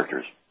your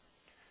characters.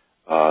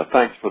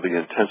 Thanks for the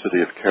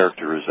intensity of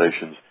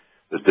characterizations,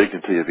 the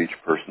dignity of each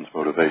person's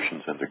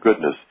motivations, and the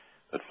goodness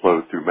that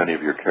flowed through many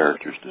of your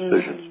characters'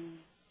 decisions.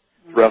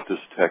 Throughout this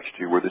text,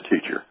 you were the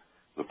teacher,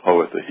 the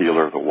poet, the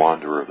healer, the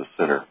wanderer, the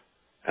sinner,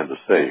 and the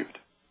saved.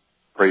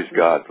 Praise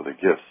God for the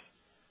gifts,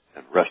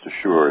 and rest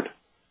assured,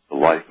 the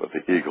life of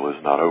the eagle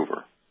is not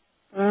over.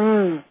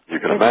 You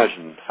can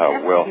imagine how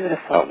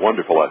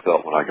wonderful I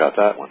felt when I got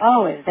that one.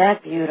 Oh, is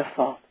that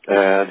beautiful?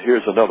 And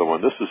here's another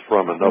one. This is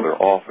from another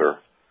author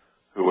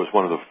who was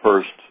one of the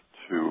first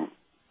to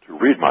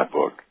read my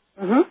book.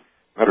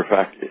 Matter of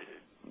fact,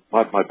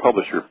 my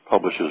publisher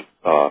publishes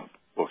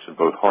books in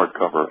both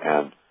hardcover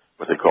and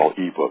what they call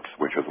e-books,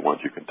 which are the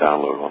ones you can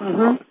download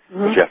on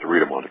but you have to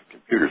read them on a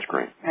computer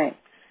screen. Right.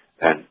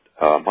 And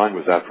mine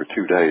was out for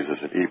 2 days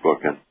as an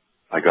e-book, and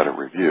I got a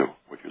review,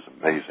 which was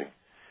amazing.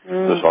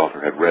 This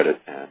author had read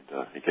it, and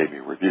he gave me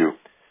a review.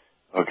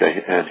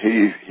 Okay, and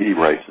he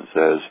writes and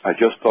says, I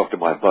just talked to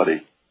my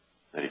buddy,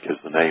 and he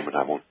gives the name, and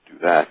I won't do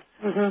that.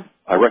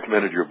 I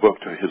recommended your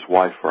book to his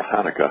wife for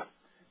Hanukkah,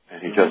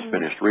 and he just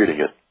finished reading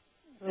it.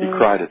 He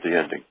cried at the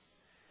ending.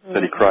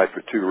 Said he cried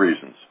for 2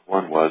 reasons.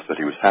 One was that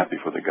he was happy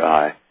for the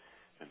guy,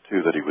 and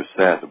 2, that he was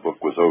sad the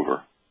book was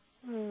over.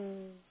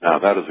 Now,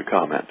 that is a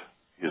comment.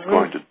 He is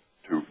going to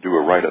do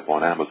a write-up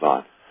on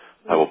Amazon.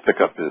 I will pick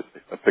up his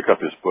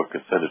book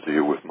and send it to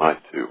you with mine,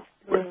 too.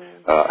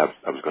 I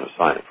was going to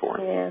sign it for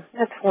him. Yeah,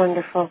 that's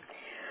wonderful.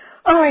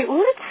 All right,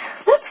 well,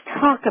 let's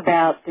talk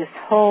about this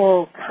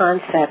whole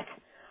concept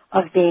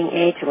of being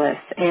ageless.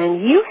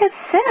 And you have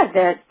said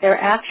that there are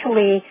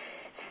actually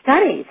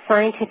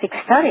scientific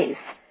studies,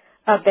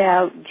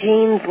 about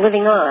genes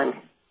living on.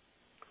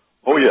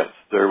 Oh, yes.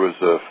 There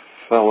was a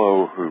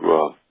fellow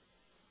who,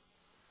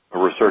 a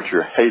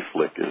researcher,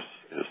 Hayflick is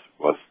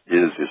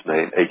his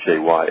name, Hayflick.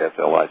 If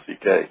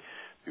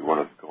you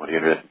want to go on the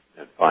internet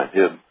and find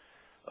him.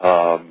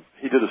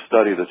 He did a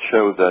study that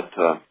showed that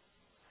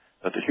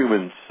the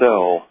human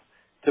cell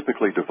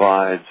typically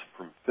divides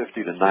from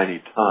 50 to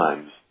 90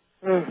 times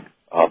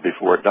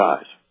before it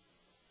dies.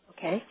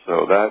 Okay.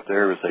 So that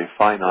there is a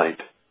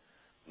finite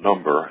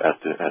number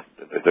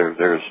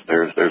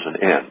there's an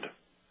end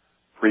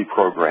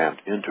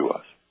pre-programmed into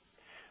us.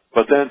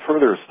 But then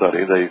further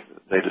study,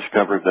 they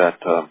discovered that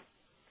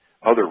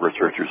other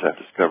researchers have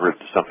discovered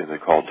something they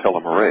call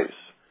telomerase,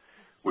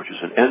 which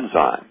is an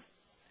enzyme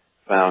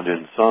found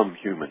in some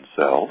human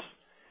cells.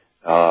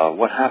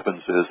 What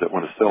happens is that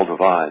when a cell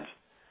divides,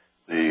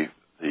 the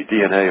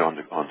DNA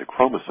on the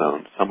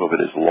chromosome, some of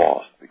it is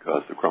lost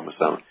because the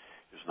chromosome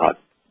is not,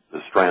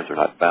 the strands are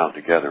not bound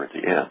together at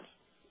the ends.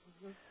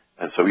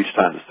 And so each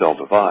time the cell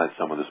divides,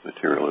 some of this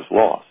material is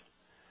lost.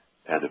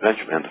 And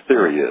eventually, and the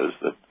theory is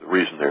that the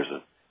reason there's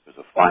a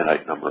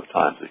finite number of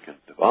times it can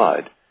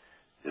divide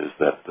is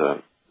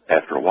that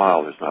after a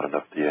while there's not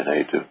enough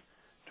DNA to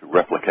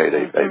replicate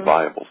a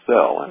viable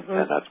cell,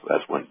 and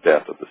that's when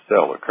death of the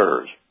cell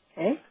occurs.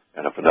 Okay.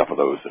 And if enough of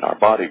those in our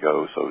body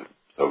go, so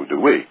do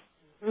we.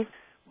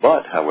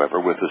 But, however,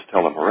 with this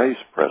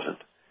telomerase present,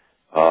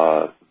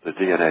 the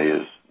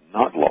DNA is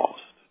not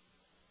lost,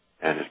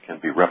 and it can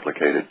be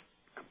replicated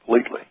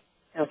completely.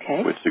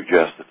 Okay. Which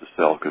suggests that the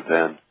cell could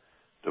then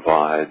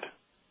divide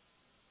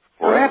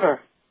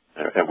forever.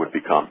 And would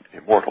become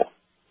immortal.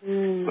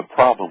 The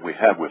problem we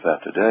have with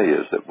that today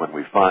is that when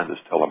we find this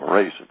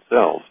telomerase in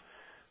cells,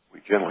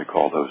 we generally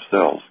call those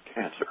cells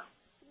cancer.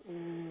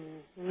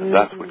 And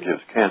that's what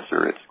gives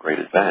cancer its great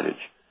advantage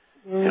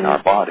in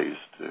our bodies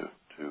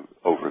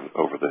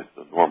over the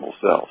normal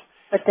cells.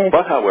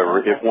 But however,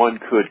 if one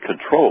could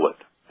control it,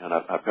 and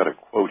I've got a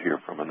quote here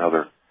from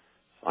another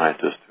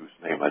scientist whose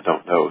name I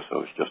don't know,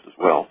 so it's just as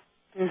well.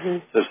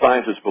 The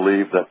scientists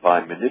believe that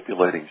by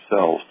manipulating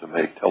cells to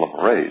make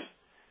telomerase,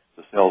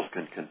 the cells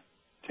can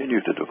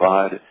continue to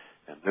divide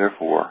and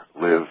therefore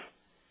live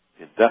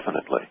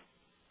indefinitely.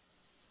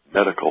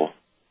 Medical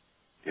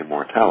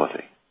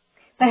immortality.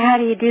 But how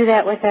do you do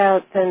that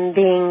without them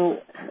being...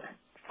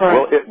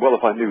 Well,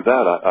 if I knew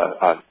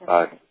that,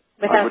 I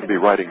wouldn't be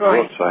writing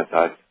books.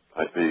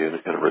 I'd be in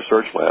a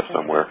research lab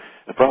somewhere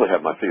and probably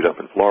have my feet up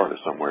in Florida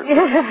somewhere.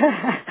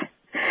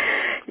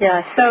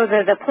 Yeah, so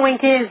the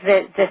point is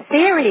that the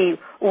theory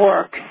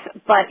works,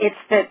 but it's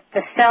that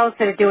the cells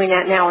that are doing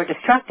that now are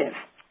destructive.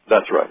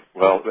 That's right.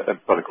 Well,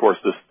 but of course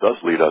this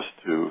does lead us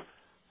to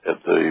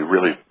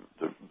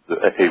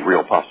a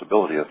real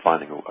possibility of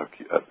finding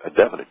a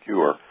definite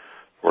cure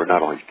for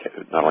not only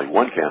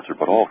one cancer,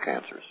 but all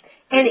cancers.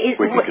 And in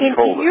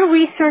your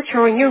research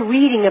or in your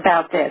reading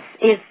about this,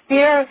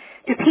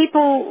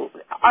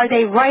 are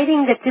they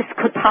writing that this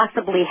could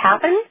possibly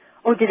happen,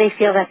 or do they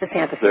feel that's a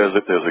fantasy? There's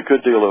a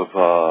good deal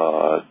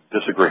of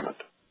disagreement.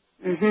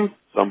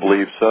 Some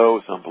believe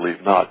so, some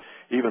believe not.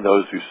 Even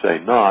those who say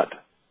not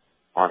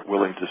aren't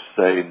willing to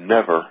say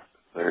never.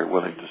 They're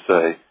willing to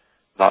say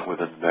not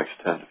within the next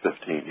 10 to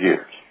 15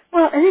 years.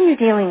 Well, and then you're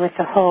dealing with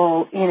the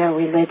whole,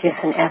 religious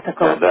and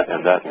ethical. And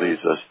that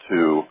leads us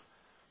to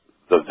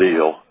the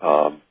deal.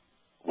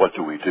 What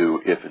do we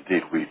do if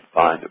indeed we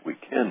find that we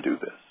can do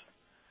this?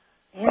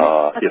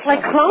 Yeah. It's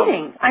like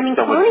cloning.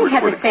 Cloning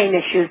had the same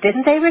issues,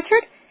 didn't they,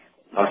 Richard?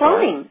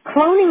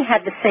 Cloning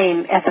had the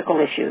same ethical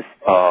issues.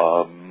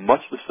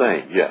 Much the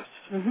same, yes.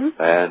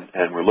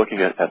 And we're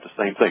looking at the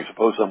same thing.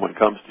 Suppose someone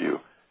comes to you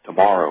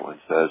tomorrow and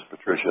says,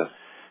 Patricia,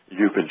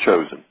 you've been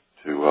chosen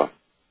to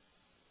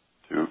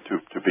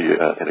be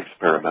an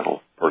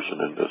experimental person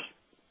in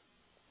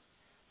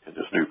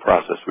this new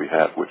process we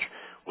have, which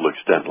will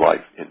extend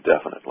life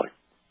indefinitely.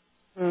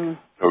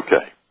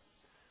 Okay.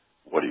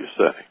 What do you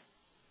say?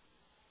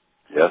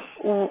 Yes?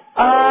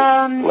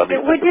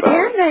 It would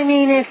depend.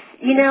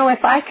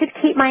 If I could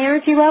keep my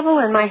energy level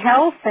and my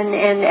health and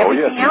everything else. Oh,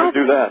 yes, you would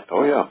do that.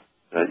 Oh, yeah.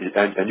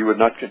 And you would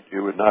not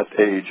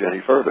age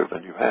any further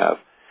than you have.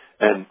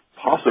 And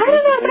possibly... I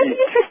don't know. I'd be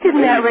interested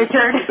in that,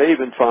 Richard. You may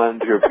even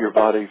find your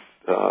body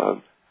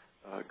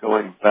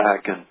going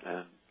back and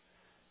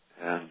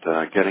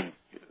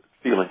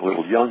feeling a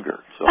little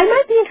younger. So I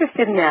might be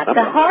interested in that.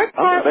 The hard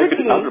part would be...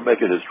 I'm going to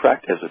make it as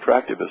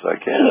attractive as I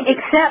can.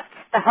 Except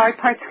the hard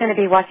part's going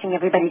to be watching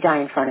everybody die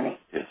in front of me.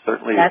 It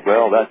certainly that's is.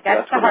 Well, that's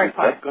the hard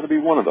part. That's going to be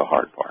one of the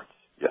hard parts.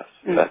 Yes,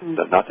 that's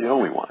not the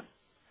only one.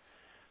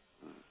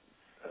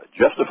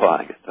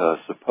 Justifying it.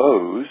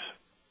 Suppose.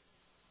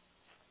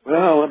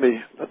 Well, let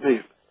me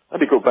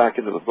go back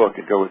into the book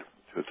and go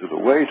to the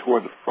way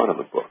toward the front of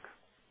the book,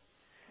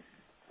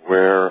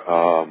 where.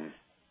 What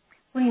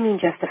do you mean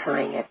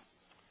justifying it?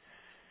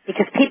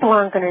 Because people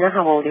aren't going to know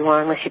how old you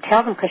are unless you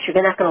tell them, because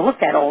you're not going to look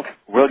that old.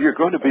 Well, you're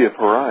going to be a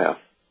pariah.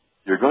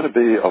 You're going to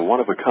be a one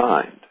of a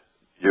kind.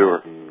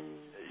 You're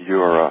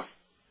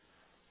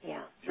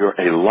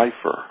a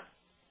lifer.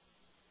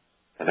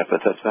 And if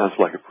that sounds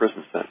like a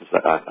prison sentence,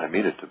 I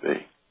mean it to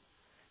be.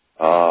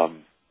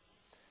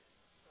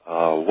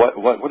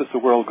 What is the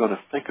world going to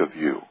think of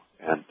you?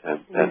 And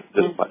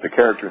the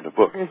character in the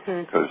book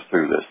goes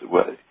through this.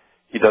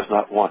 He does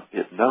not want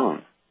it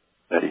known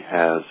that he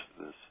has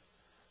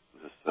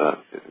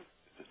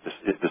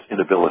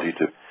inability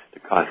to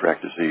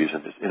contract disease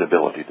and his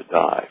inability to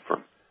die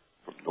from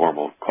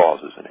normal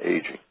causes and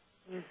aging.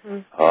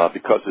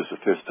 Because his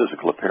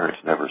physical appearance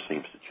never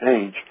seems to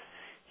change,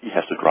 he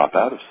has to drop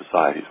out of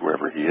societies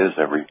wherever he is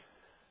every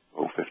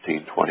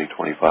 15, 20,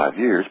 25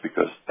 years,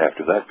 because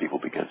after that people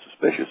begin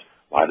suspicious.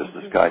 Why does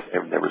this guy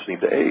never seem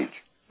to age?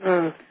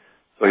 So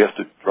he has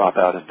to drop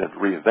out and then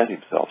reinvent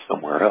himself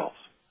somewhere else.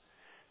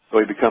 So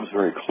he becomes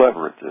very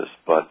clever at this,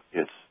 but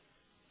it's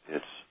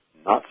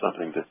not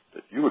something that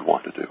you would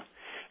want to do.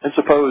 And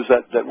suppose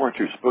that weren't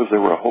you. Suppose there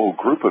were a whole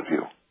group of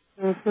you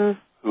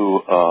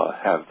who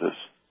have this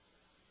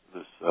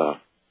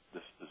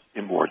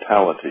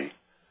immortality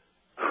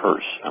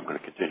curse. I'm going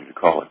to continue to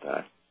call it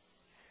that.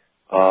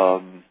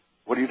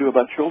 What do you do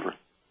about children?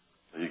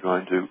 Are you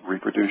going to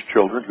reproduce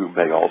children who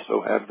may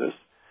also have this?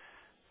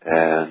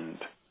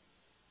 And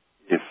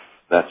if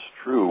that's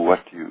true,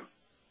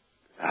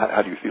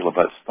 how do you feel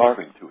about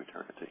starving to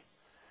eternity?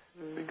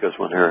 Because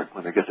when there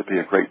get to be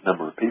a great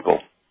number of people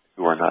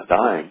who are not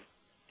dying,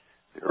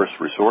 the Earth's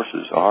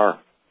resources are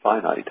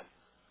finite.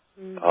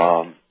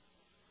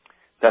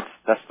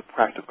 That's the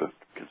practical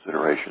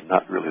consideration,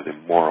 not really the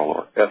moral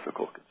or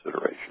ethical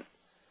consideration.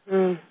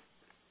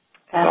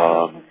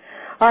 All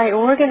right,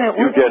 we're gonna.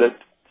 You get it.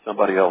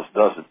 Somebody else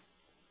doesn't.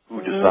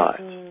 Who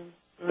decides?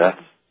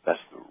 That's the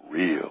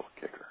real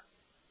kicker.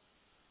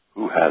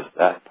 Who has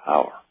that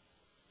power?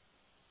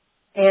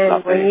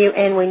 And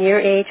when you're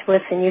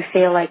ageless and you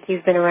feel like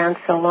you've been around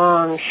so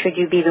long, should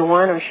you be the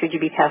one or should you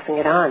be passing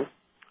it on?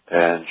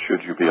 And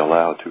should you be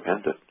allowed to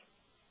end it?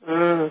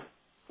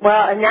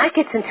 Well, and that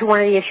gets into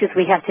one of the issues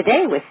we have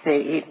today with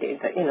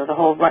the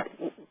whole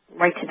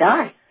right to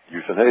die.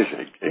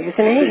 Euthanasia,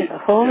 the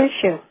whole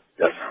issue.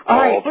 Yes. All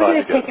right, we're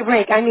going to take a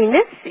break. I mean,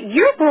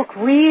 your book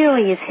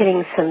really is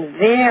hitting some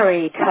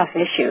very tough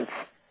issues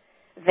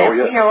that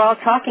we are all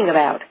talking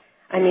about.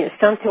 I mean, it's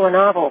done through a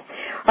novel.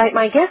 All right,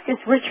 my guest is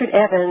Richard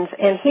Evans,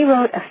 and he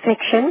wrote a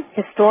fiction,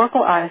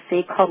 Historical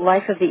Odyssey, called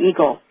Life of the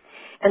Eagle.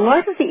 And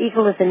Life of the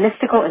Eagle is a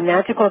mystical and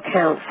magical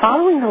account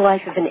following the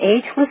life of an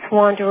ageless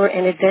wanderer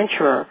and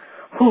adventurer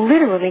who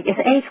literally is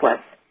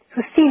ageless,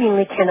 who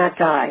seemingly cannot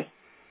die.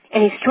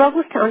 And he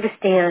struggles to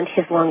understand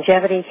his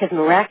longevity, his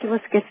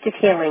miraculous gift of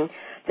healing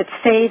that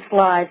saves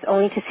lives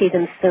only to see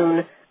them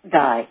soon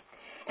die.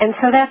 And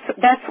so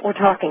that's what we're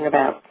talking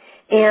about.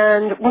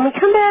 And when we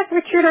come back,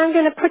 Richard, I'm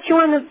going to put you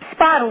on the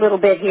spot a little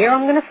bit here.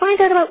 I'm going to find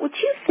out about what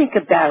you think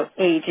about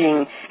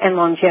aging and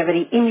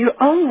longevity in your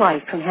own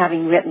life from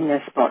having written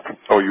this book.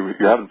 Oh, you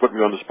haven't put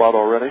me on the spot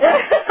already?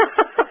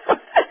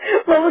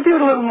 Well, we'll do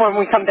it a little more when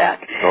we come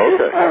back.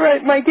 Okay. All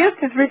right. My guest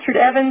is Richard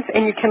Evans,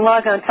 and you can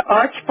log on to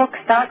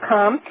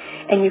archbooks.com,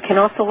 and you can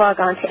also log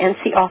on to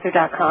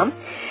ncauthor.com.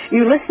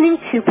 You're listening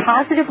to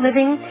Positive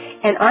Living,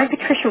 and I'm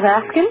Patricia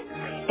Raskin.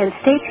 And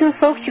stay tuned,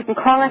 folks. You can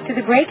call after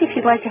the break if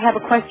you'd like to have a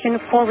question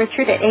for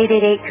Richard at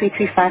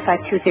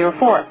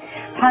 888-335-5204.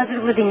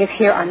 Positive Living is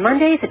here on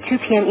Mondays at 2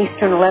 p.m.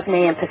 Eastern, 11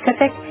 a.m.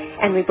 Pacific,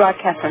 and we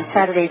broadcast on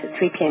Saturdays at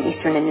 3 p.m.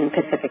 Eastern and noon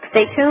Pacific.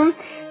 Stay tuned.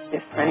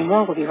 There's plenty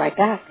more. We'll be right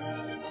back.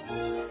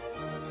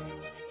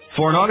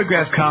 For an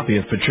autographed copy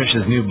of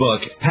Patricia's new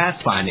book,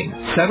 Pathfinding,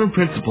 7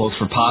 Principles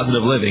for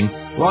Positive Living,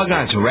 log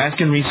on to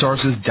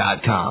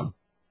RaskinResources.com.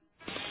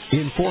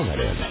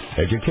 Informative,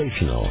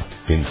 educational,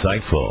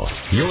 insightful.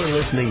 You're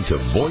listening to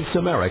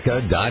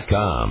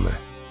VoiceAmerica.com.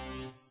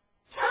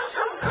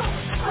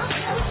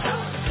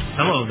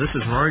 Hello, this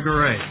is Rory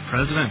Garay,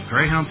 President of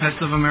Greyhound Pets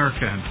of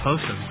America and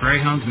host of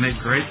Greyhounds Make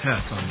Great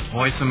Pets on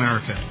Voice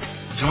America.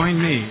 Join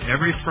me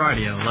every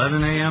Friday at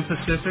 11 a.m.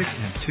 Pacific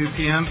and 2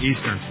 p.m.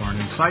 Eastern for an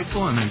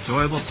insightful and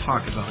enjoyable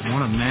talk about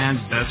one of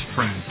man's best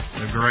friends,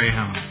 the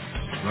Greyhound.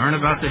 Learn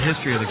about the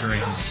history of the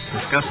Greyhound,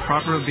 discuss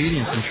proper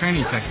obedience and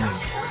training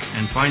techniques,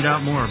 and find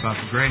out more about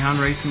the Greyhound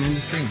racing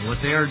industry and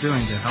what they are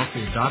doing to help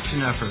the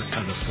adoption effort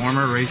of the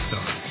former race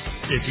star.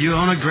 If you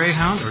own a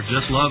Greyhound or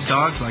just love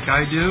dogs like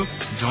I do,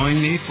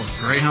 join me for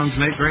Greyhounds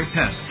Make Great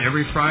Pets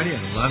every Friday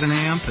at 11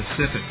 a.m.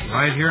 Pacific,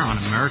 right here on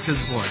America's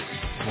Voice,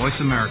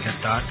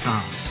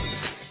 VoiceAmerica.com.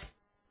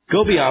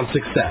 Go beyond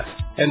success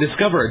and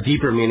discover a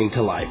deeper meaning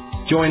to life.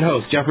 Join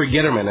host Jeffrey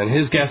Gitterman and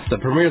his guests, the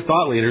premier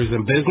thought leaders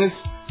in business,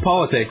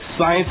 politics,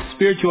 science,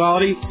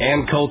 spirituality,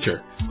 and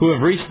culture, who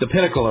have reached the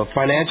pinnacle of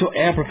financial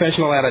and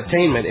professional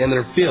attainment in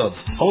their fields,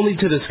 only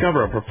to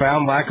discover a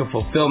profound lack of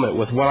fulfillment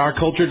with what our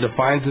culture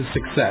defines as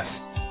success.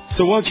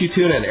 So won't you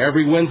tune in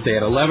every Wednesday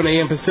at 11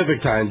 a.m.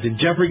 Pacific Time to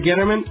Jeffrey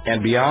Gitterman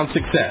and Beyond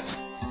Success,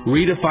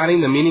 redefining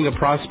the meaning of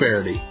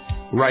prosperity,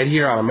 right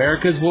here on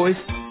America's Voice,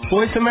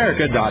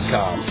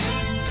 VoiceAmerica.com.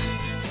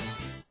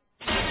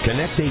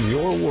 Connecting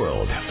your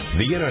world,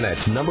 the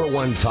Internet's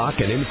 #1 talk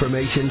and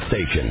information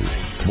station,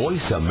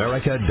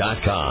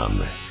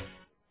 VoiceAmerica.com.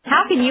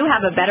 How can you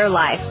have a better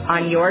life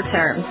on your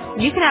terms?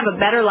 You can have a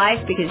better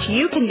life because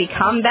you can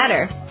become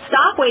better.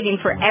 Stop waiting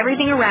for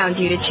everything around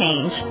you to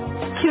change.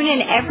 Tune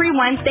in every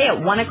Wednesday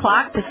at 1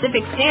 o'clock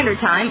Pacific Standard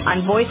Time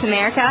on Voice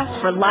America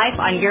for Life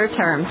on Your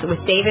Terms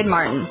with David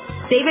Martin.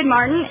 David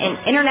Martin, an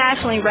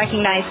internationally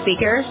recognized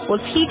speaker, will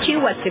teach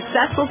you what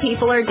successful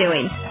people are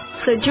doing.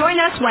 So join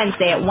us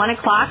Wednesday at 1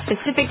 o'clock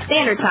Pacific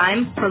Standard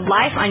Time for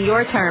Life on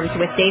Your Terms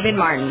with David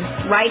Martin,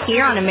 right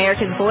here on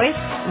America's Voice,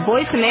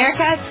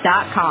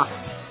 voiceamerica.com.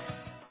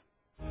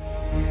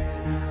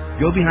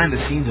 Go behind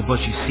the scenes of what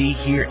you see,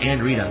 hear,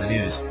 and read on the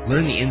news.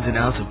 Learn the ins and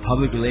outs of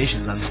public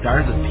relations on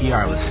Stars of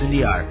PR with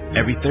Cindy R.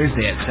 every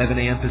Thursday at 7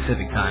 a.m.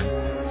 Pacific Time.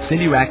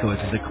 Cindy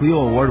Rakowitz is a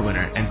Clio Award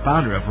winner and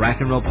founder of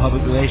Rock and Roll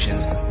Public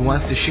Relations, who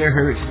wants to share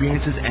her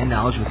experiences and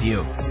knowledge with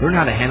you. Learn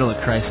how to handle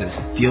a crisis,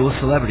 deal with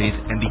celebrities,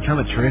 and become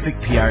a terrific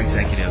PR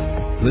executive.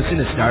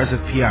 Listen to Stars of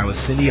PR with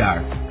Cindy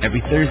R.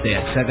 every Thursday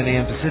at 7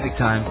 a.m. Pacific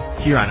Time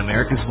here on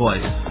America's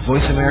Voice,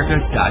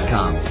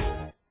 voiceamerica.com.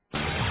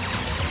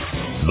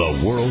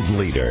 The world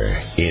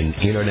leader in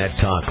Internet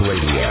Talk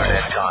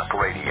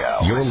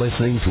Radio. You're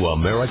listening to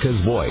America's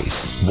Voice,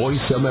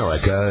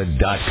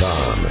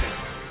 voiceamerica.com.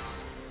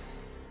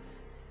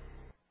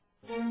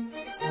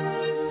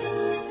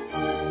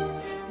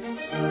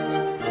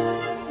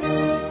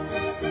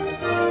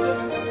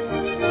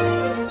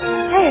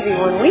 Hi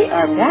everyone, we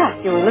are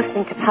back. You are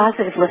listening to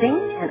Positive Living,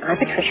 and I'm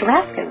Patricia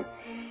Raskin.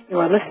 You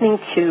are listening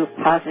to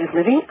Positive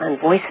Living on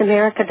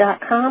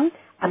voiceamerica.com,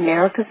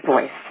 America's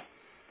Voice.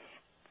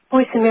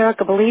 Voice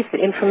America believes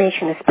that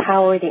information is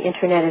power, the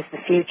Internet is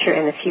the future,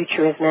 and the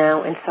future is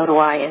now, and so do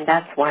I, and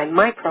that's why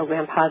my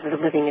program,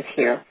 Positive Living, is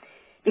here.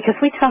 Because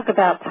we talk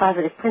about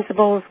positive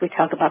principles, we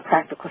talk about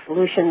practical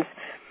solutions,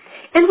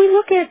 and we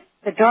look at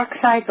the dark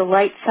side, the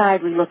light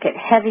side, we look at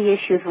heavy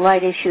issues,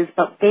 light issues,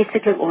 but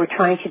basically what we're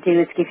trying to do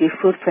is give you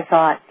food for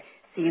thought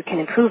so you can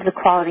improve the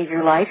quality of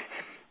your life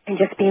and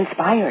just be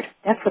inspired.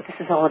 That's what this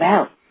is all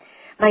about.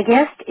 My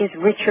guest is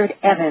Richard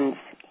Evans.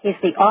 He's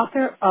the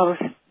author of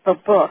the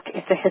book.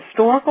 It's a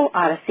Historical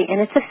Odyssey,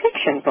 and it's a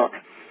fiction book,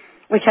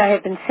 which I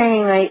have been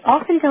saying I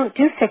often don't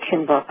do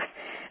fiction books,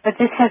 but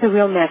this has a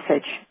real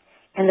message.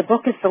 And the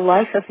book is The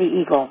Life of the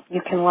Eagle.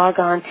 You can log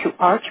on to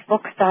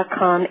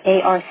archbooks.com,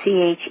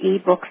 A-R-C-H-E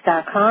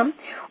books.com,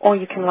 or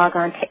you can log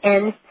on to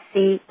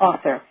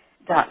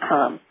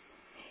ncauthor.com.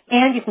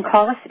 And you can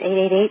call us at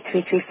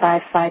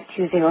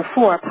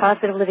 888-335-5204.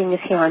 Positive Living is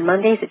here on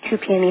Mondays at 2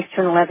 p.m.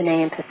 Eastern, 11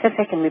 a.m.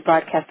 Pacific, and we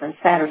broadcast on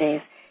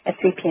Saturdays at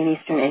 3 p.m.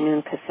 Eastern and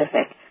noon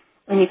Pacific.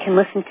 And you can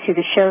listen to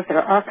the shows that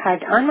are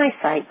archived on my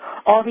site.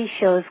 All these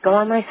shows go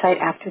on my site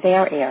after they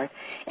are aired,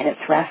 and it's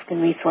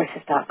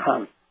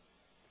raskinresources.com.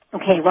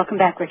 Okay, welcome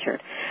back,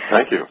 Richard.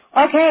 Thank you.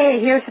 Okay,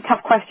 here's a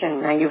tough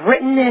question. Now, you've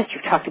written this.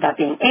 You've talked about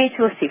being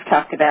ageless. You've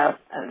talked about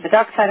the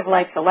dark side of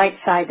life, the light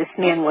side. This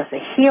man was a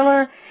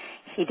healer.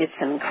 He did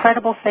some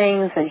incredible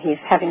things, and he's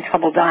having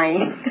trouble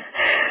dying.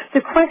 The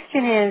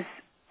question is,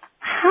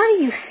 how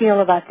do you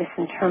feel about this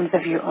in terms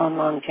of your own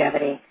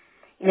longevity?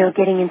 You know,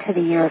 getting into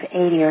the year of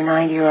 80 or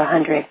 90 or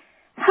 100.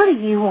 How do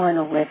you want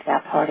to live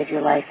that part of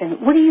your life,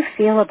 and what do you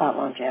feel about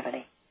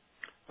longevity?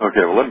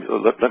 Okay, well, let me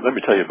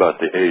tell you about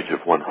the age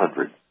of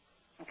 100.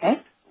 Okay.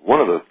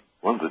 One of the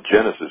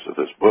genesis of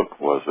this book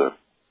was a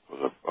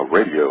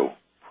radio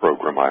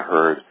program I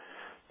heard.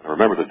 I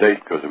remember the date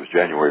because it was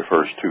January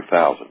 1st,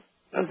 2000.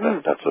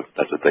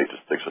 That's a date that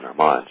sticks in our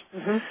minds.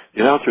 Mm-hmm.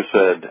 The announcer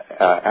said,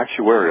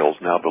 actuarials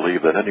now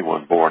believe that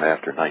anyone born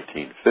after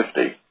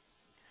 1950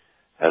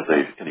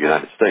 in the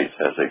United States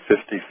has a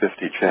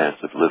 50-50 chance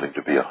of living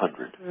to be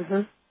 100.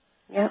 Mm-hmm.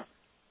 Yep.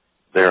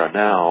 There are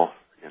now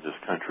in this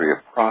country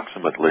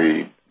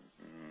approximately,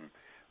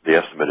 the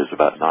estimate is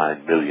about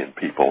 9 million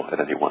people at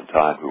any one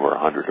time who are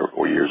 100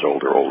 or years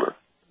old or older.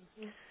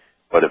 Mm-hmm.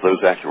 But if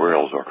those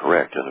actuarials are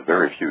correct, in a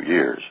very few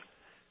years,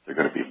 there are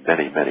going to be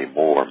many, many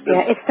more millions.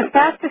 Yeah, it's the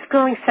fastest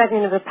growing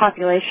segment of the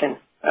population.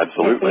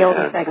 Absolutely. It's the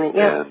oldest segment,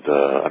 yeah. And,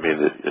 I mean,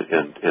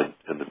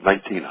 in the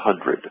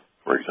 1900,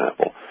 for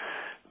example,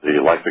 the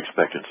life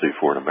expectancy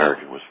for an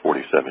American was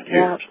 47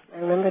 years. Yeah, I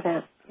remember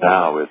that. Yeah.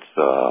 Now it's,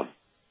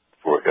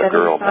 for a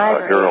girl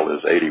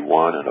is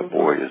 81 and a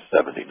boy is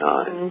 79.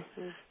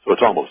 Mm-hmm. So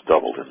it's almost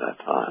doubled in that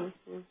time.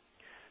 Mm-hmm.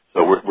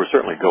 So we're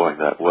certainly going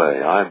that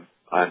way. I'm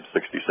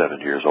 67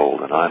 years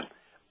old, and I'm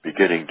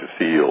beginning to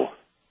feel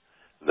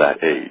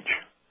that age.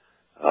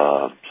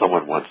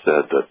 Someone once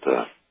said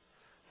that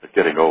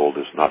getting old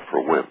is not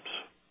for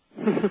wimps,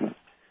 and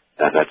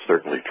that's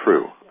certainly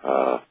true.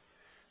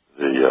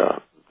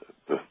 The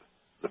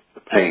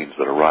pains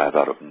that arrive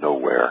out of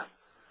nowhere,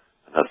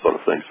 and that sort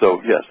of thing. So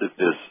yes, it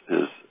is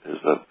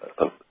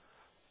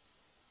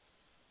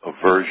a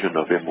version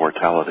of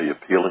immortality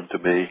appealing to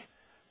me.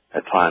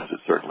 At times, it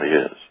certainly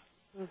is,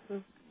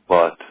 mm-hmm.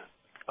 But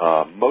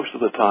most of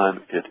the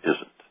time, it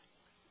isn't.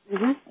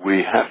 Mm-hmm.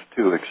 We have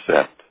to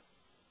accept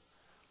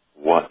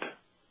what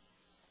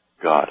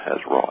God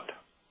has wrought.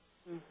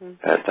 Mm-hmm.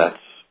 And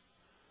that's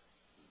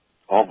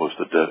almost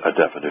a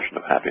definition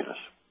of happiness,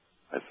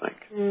 I think.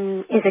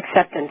 Is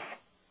acceptance.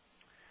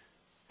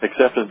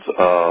 Acceptance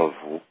of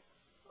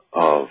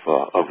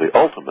the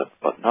ultimate,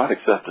 but not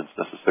acceptance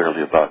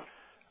necessarily about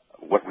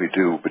what we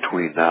do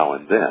between now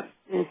and then.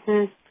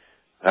 Mm-hmm.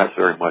 That's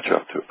very much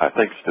up to, I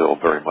think, still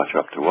very much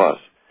up to us.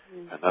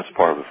 Mm-hmm. And that's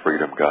part of the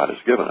freedom God has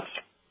given us.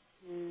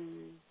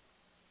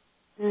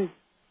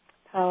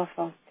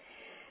 Powerful.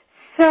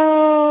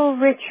 So,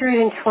 Richard,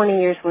 in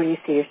 20 years, where do you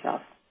see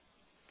yourself?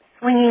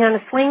 Swinging on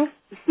a swing?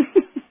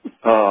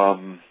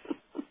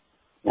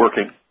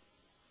 Working.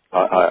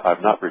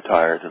 I've not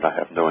retired, and I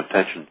have no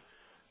intention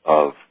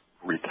of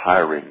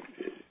retiring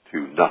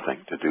to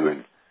nothing, to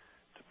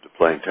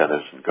playing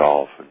tennis and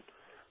golf and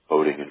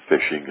boating and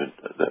fishing, and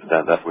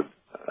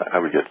I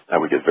would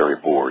get very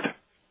bored.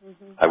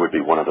 Mm-hmm. I would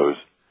be one of those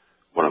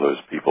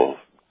people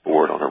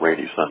bored on a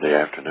rainy Sunday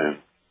afternoon.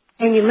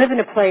 And you live in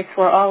a place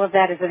where all of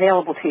that is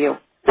available to you.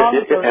 And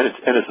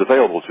it's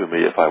available to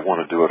me if I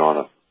want to do it on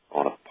a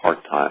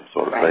part-time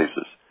sort of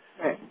basis.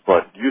 Right.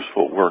 But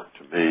useful work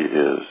to me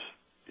is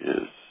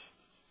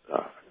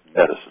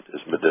medicine,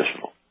 is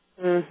medicinal.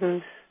 Mm-hmm.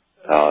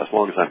 As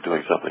long as I'm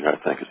doing something I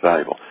think is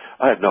valuable.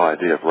 I had no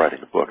idea of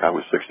writing a book. I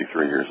was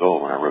 63 years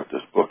old when I wrote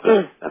this book.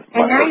 And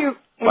now you're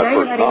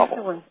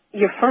novel.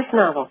 Your first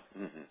novel.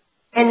 Mm-hmm.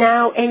 And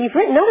you've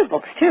written other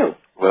books too.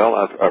 Well,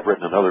 I've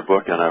written another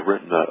book, and I've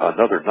written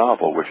another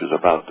novel, which is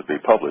about to be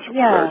published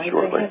very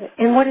shortly.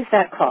 And what is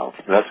that called?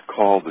 That's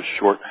called The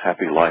Short,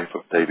 Happy Life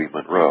of Davy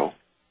Monroe,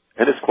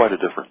 and it's quite a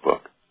different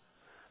book.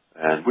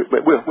 And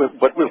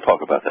we'll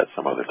talk about that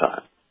some other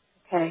time.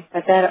 Okay,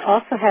 but that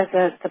also has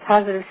the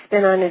positive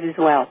spin on it as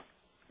well.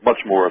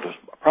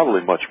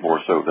 Probably much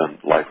more so than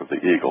Life of the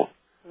Eagle.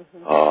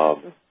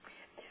 Mm-hmm.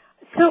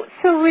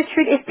 So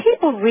Richard, if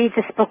people read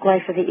this book,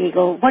 Life of the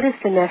Eagle, what is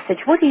the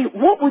message? What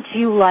would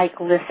you like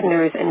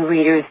listeners and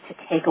readers to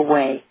take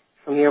away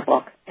from your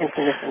book and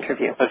from this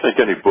interview? I think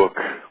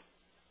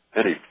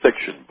any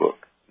fiction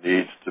book,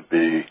 needs to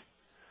be,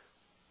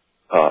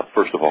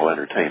 first of all,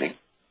 entertaining.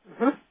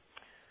 Mm-hmm.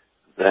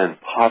 Then,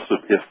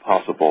 if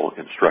possible,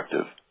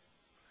 instructive.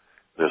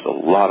 There's a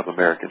lot of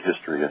American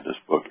history in this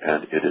book,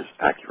 and it is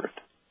accurate.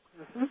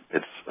 Mm-hmm.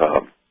 It's,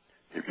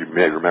 you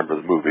may remember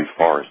the movie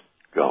Forrest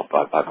Gump.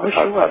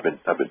 Sure. I've been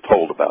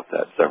told about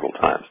that several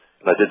times,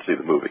 and I did see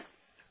the movie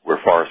where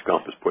Forrest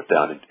Gump is put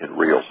down in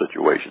real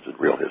situations in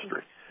real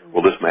history. Mm-hmm.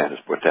 Well, this man is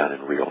put down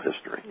in real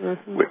history.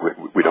 Mm-hmm.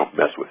 We don't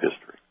mess with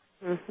history.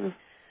 Mm-hmm.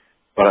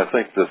 But I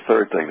think the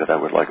third thing that I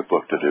would like a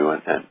book to do,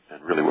 and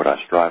really what I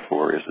strive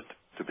for, is it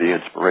to be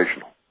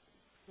inspirational.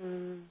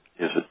 Mm.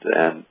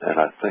 And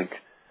I think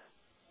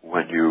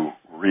when you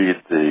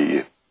read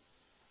the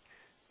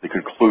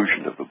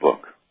conclusion of the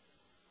book,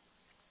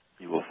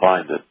 you will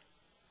find it,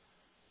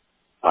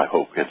 I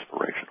hope,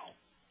 inspirational.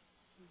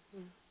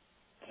 Mm-hmm.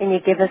 Can you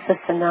give us a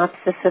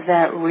synopsis of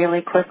that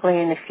really quickly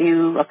in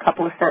a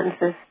couple of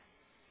sentences?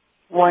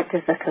 What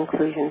does the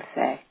conclusion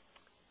say?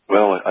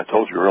 Well, I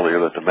told you earlier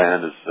that the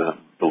man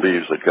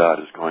believes that God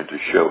is going to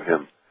show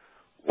him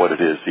what it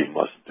is he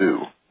must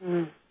do.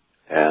 Mm.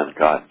 And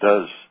God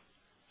does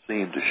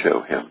seem to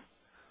show him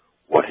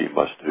what he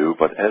must do,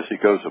 but as he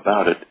goes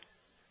about it,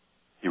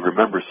 he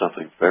remembers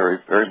something very,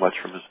 very much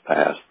from his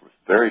past,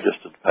 very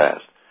distant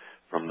past,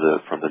 from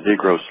the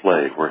Negro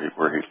slave where he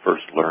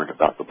first learned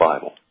about the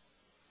Bible.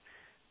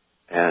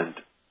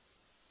 And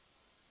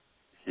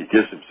he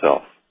gives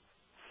himself,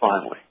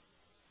 finally,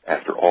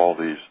 after all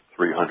these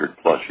 300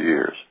 plus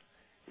years,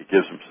 he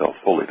gives himself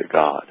fully to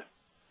God.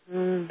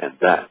 Mm. And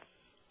that's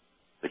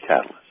the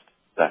catalyst.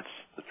 That's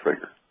the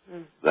trigger.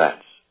 Mm.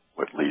 That's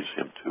what leads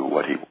him to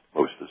what he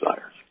most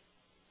desires.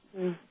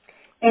 Mm.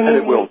 And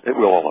it will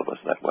all of us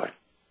that way.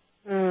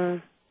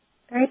 Mm.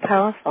 Very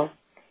powerful.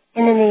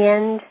 And in the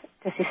end,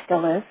 does he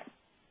still live?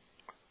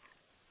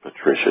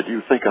 Patricia, do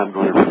you think I'm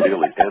going to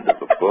reveal the end of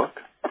the book?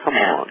 Come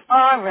on.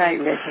 All right,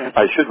 Richard.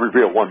 I should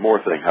reveal one more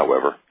thing,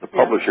 however. The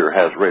publisher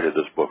has rated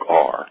this book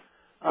R,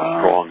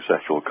 strong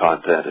sexual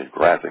content and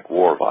graphic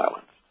war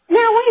violence. Now,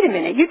 wait a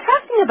minute. You're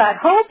talking about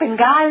hope and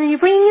God, and you're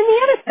bringing in the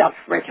other stuff,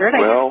 Richard.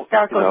 Well,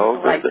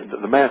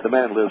 the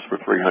man lives for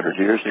 300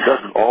 years. He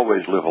doesn't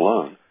always live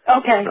alone.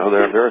 Okay.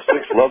 There are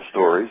 6 love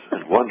stories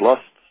and 1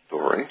 lust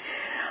story.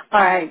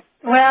 All right.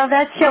 Well,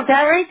 that shows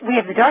that right. We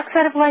have the dark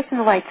side of life and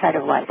the light side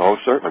of life. Oh,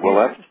 certainly.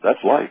 Well,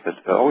 that's life. It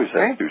always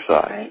has 2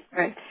 sides.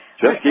 Right.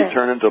 Just keep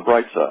turning to the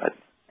bright side.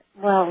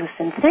 Well,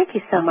 listen, thank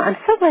you so much. I'm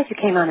so glad you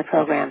came on the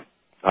program.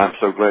 I'm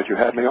so glad you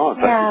had me on.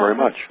 Thank you very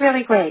much. It's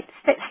really great.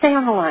 Stay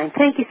on the line.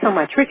 Thank you so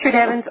much. Richard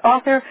Evans,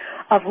 author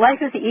of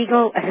Life of the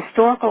Eagle, a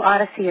historical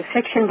odyssey of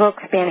fiction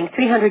book spanning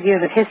 300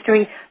 years of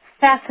history.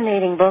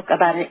 Fascinating book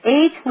about an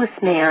ageless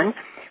man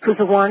who's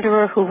a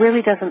wanderer who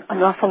really does an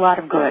awful lot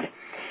of good.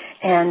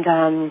 And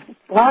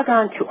log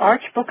on to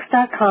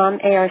archbooks.com,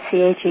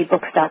 ARCHE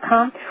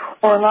books.com,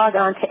 or log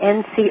on to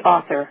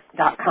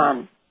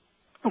ncauthor.com.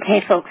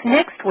 Okay, folks,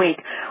 next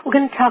week we're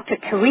going to talk to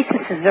Teresa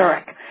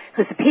Zurich,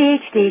 who's a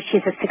PhD.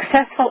 She's a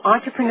successful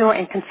entrepreneur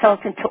and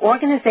consultant to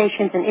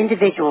organizations and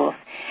individuals,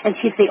 and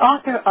she's the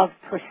author of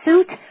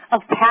Pursuit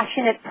of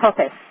Passionate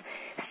Purpose,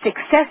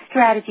 Success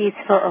Strategies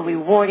for a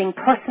Rewarding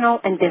Personal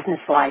and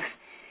Business Life.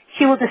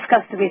 She will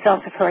discuss the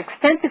results of her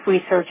extensive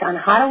research on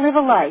how to live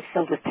a life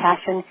filled with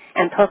passion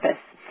and purpose,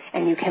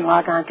 and you can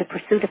log on to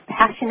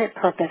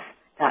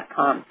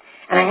pursuitofpassionatepurpose.com.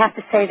 And I have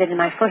to say that in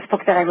my first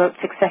book that I wrote,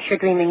 Success You're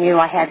Dreaming You,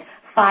 I had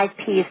 5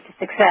 P's to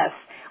success.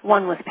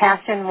 1 was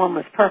passion, 1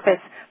 was purpose,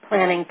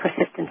 planning,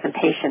 persistence, and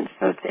patience.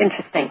 So it's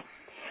interesting.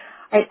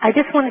 I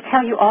just want to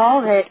tell you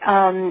all that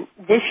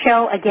This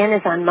show, again,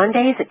 is on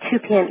Mondays at 2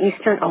 p.m.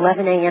 Eastern,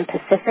 11 a.m.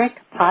 Pacific,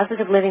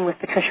 Positive Living with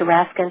Patricia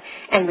Raskin,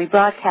 and we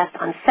broadcast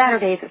on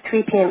Saturdays at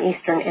 3 p.m.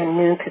 Eastern and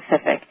noon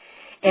Pacific.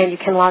 And you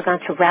can log on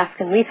to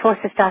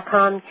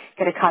RaskinResources.com,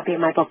 get a copy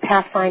of my book,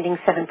 Pathfinding,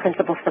 7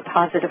 Principles for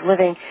Positive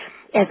Living,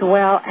 as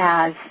well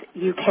as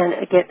you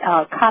can get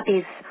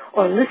copies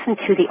or listen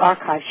to the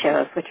archive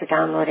shows, which are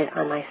downloaded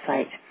on my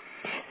site.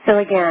 So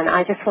again,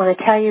 I just want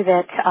to tell you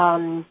that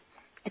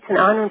it's an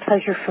honor and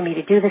pleasure for me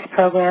to do this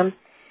program.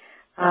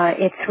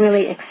 It's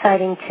really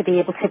exciting to be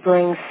able to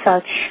bring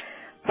such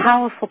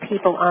powerful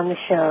people on the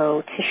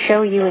show to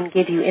show you and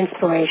give you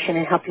inspiration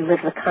and help you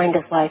live the kind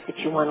of life that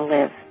you want to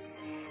live.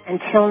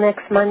 Until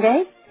next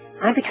Monday,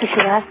 I'm Patricia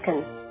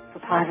Raskin for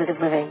Positive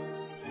Living.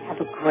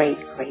 Have a great,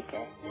 great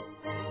day.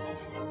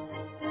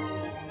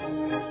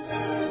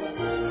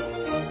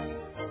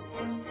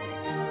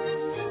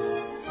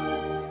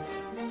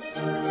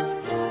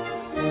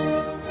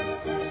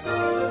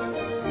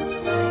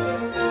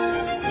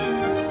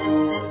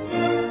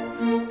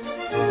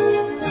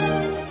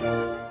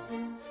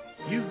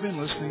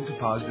 Listening to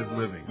Positive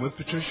Living with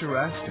Patricia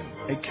Raskin,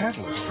 a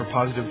catalyst for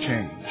positive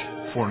change.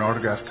 For an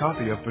autographed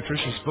copy of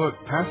Patricia's book,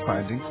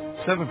 Pathfinding,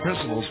 7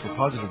 Principles for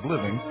Positive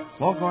Living,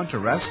 log on to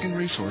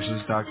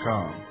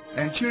RaskinResources.com.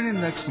 And tune in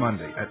next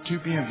Monday at 2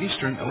 p.m.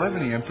 Eastern,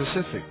 11 a.m.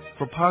 Pacific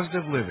for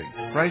Positive Living,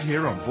 right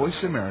here on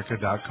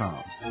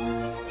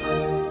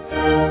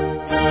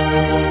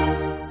VoiceAmerica.com.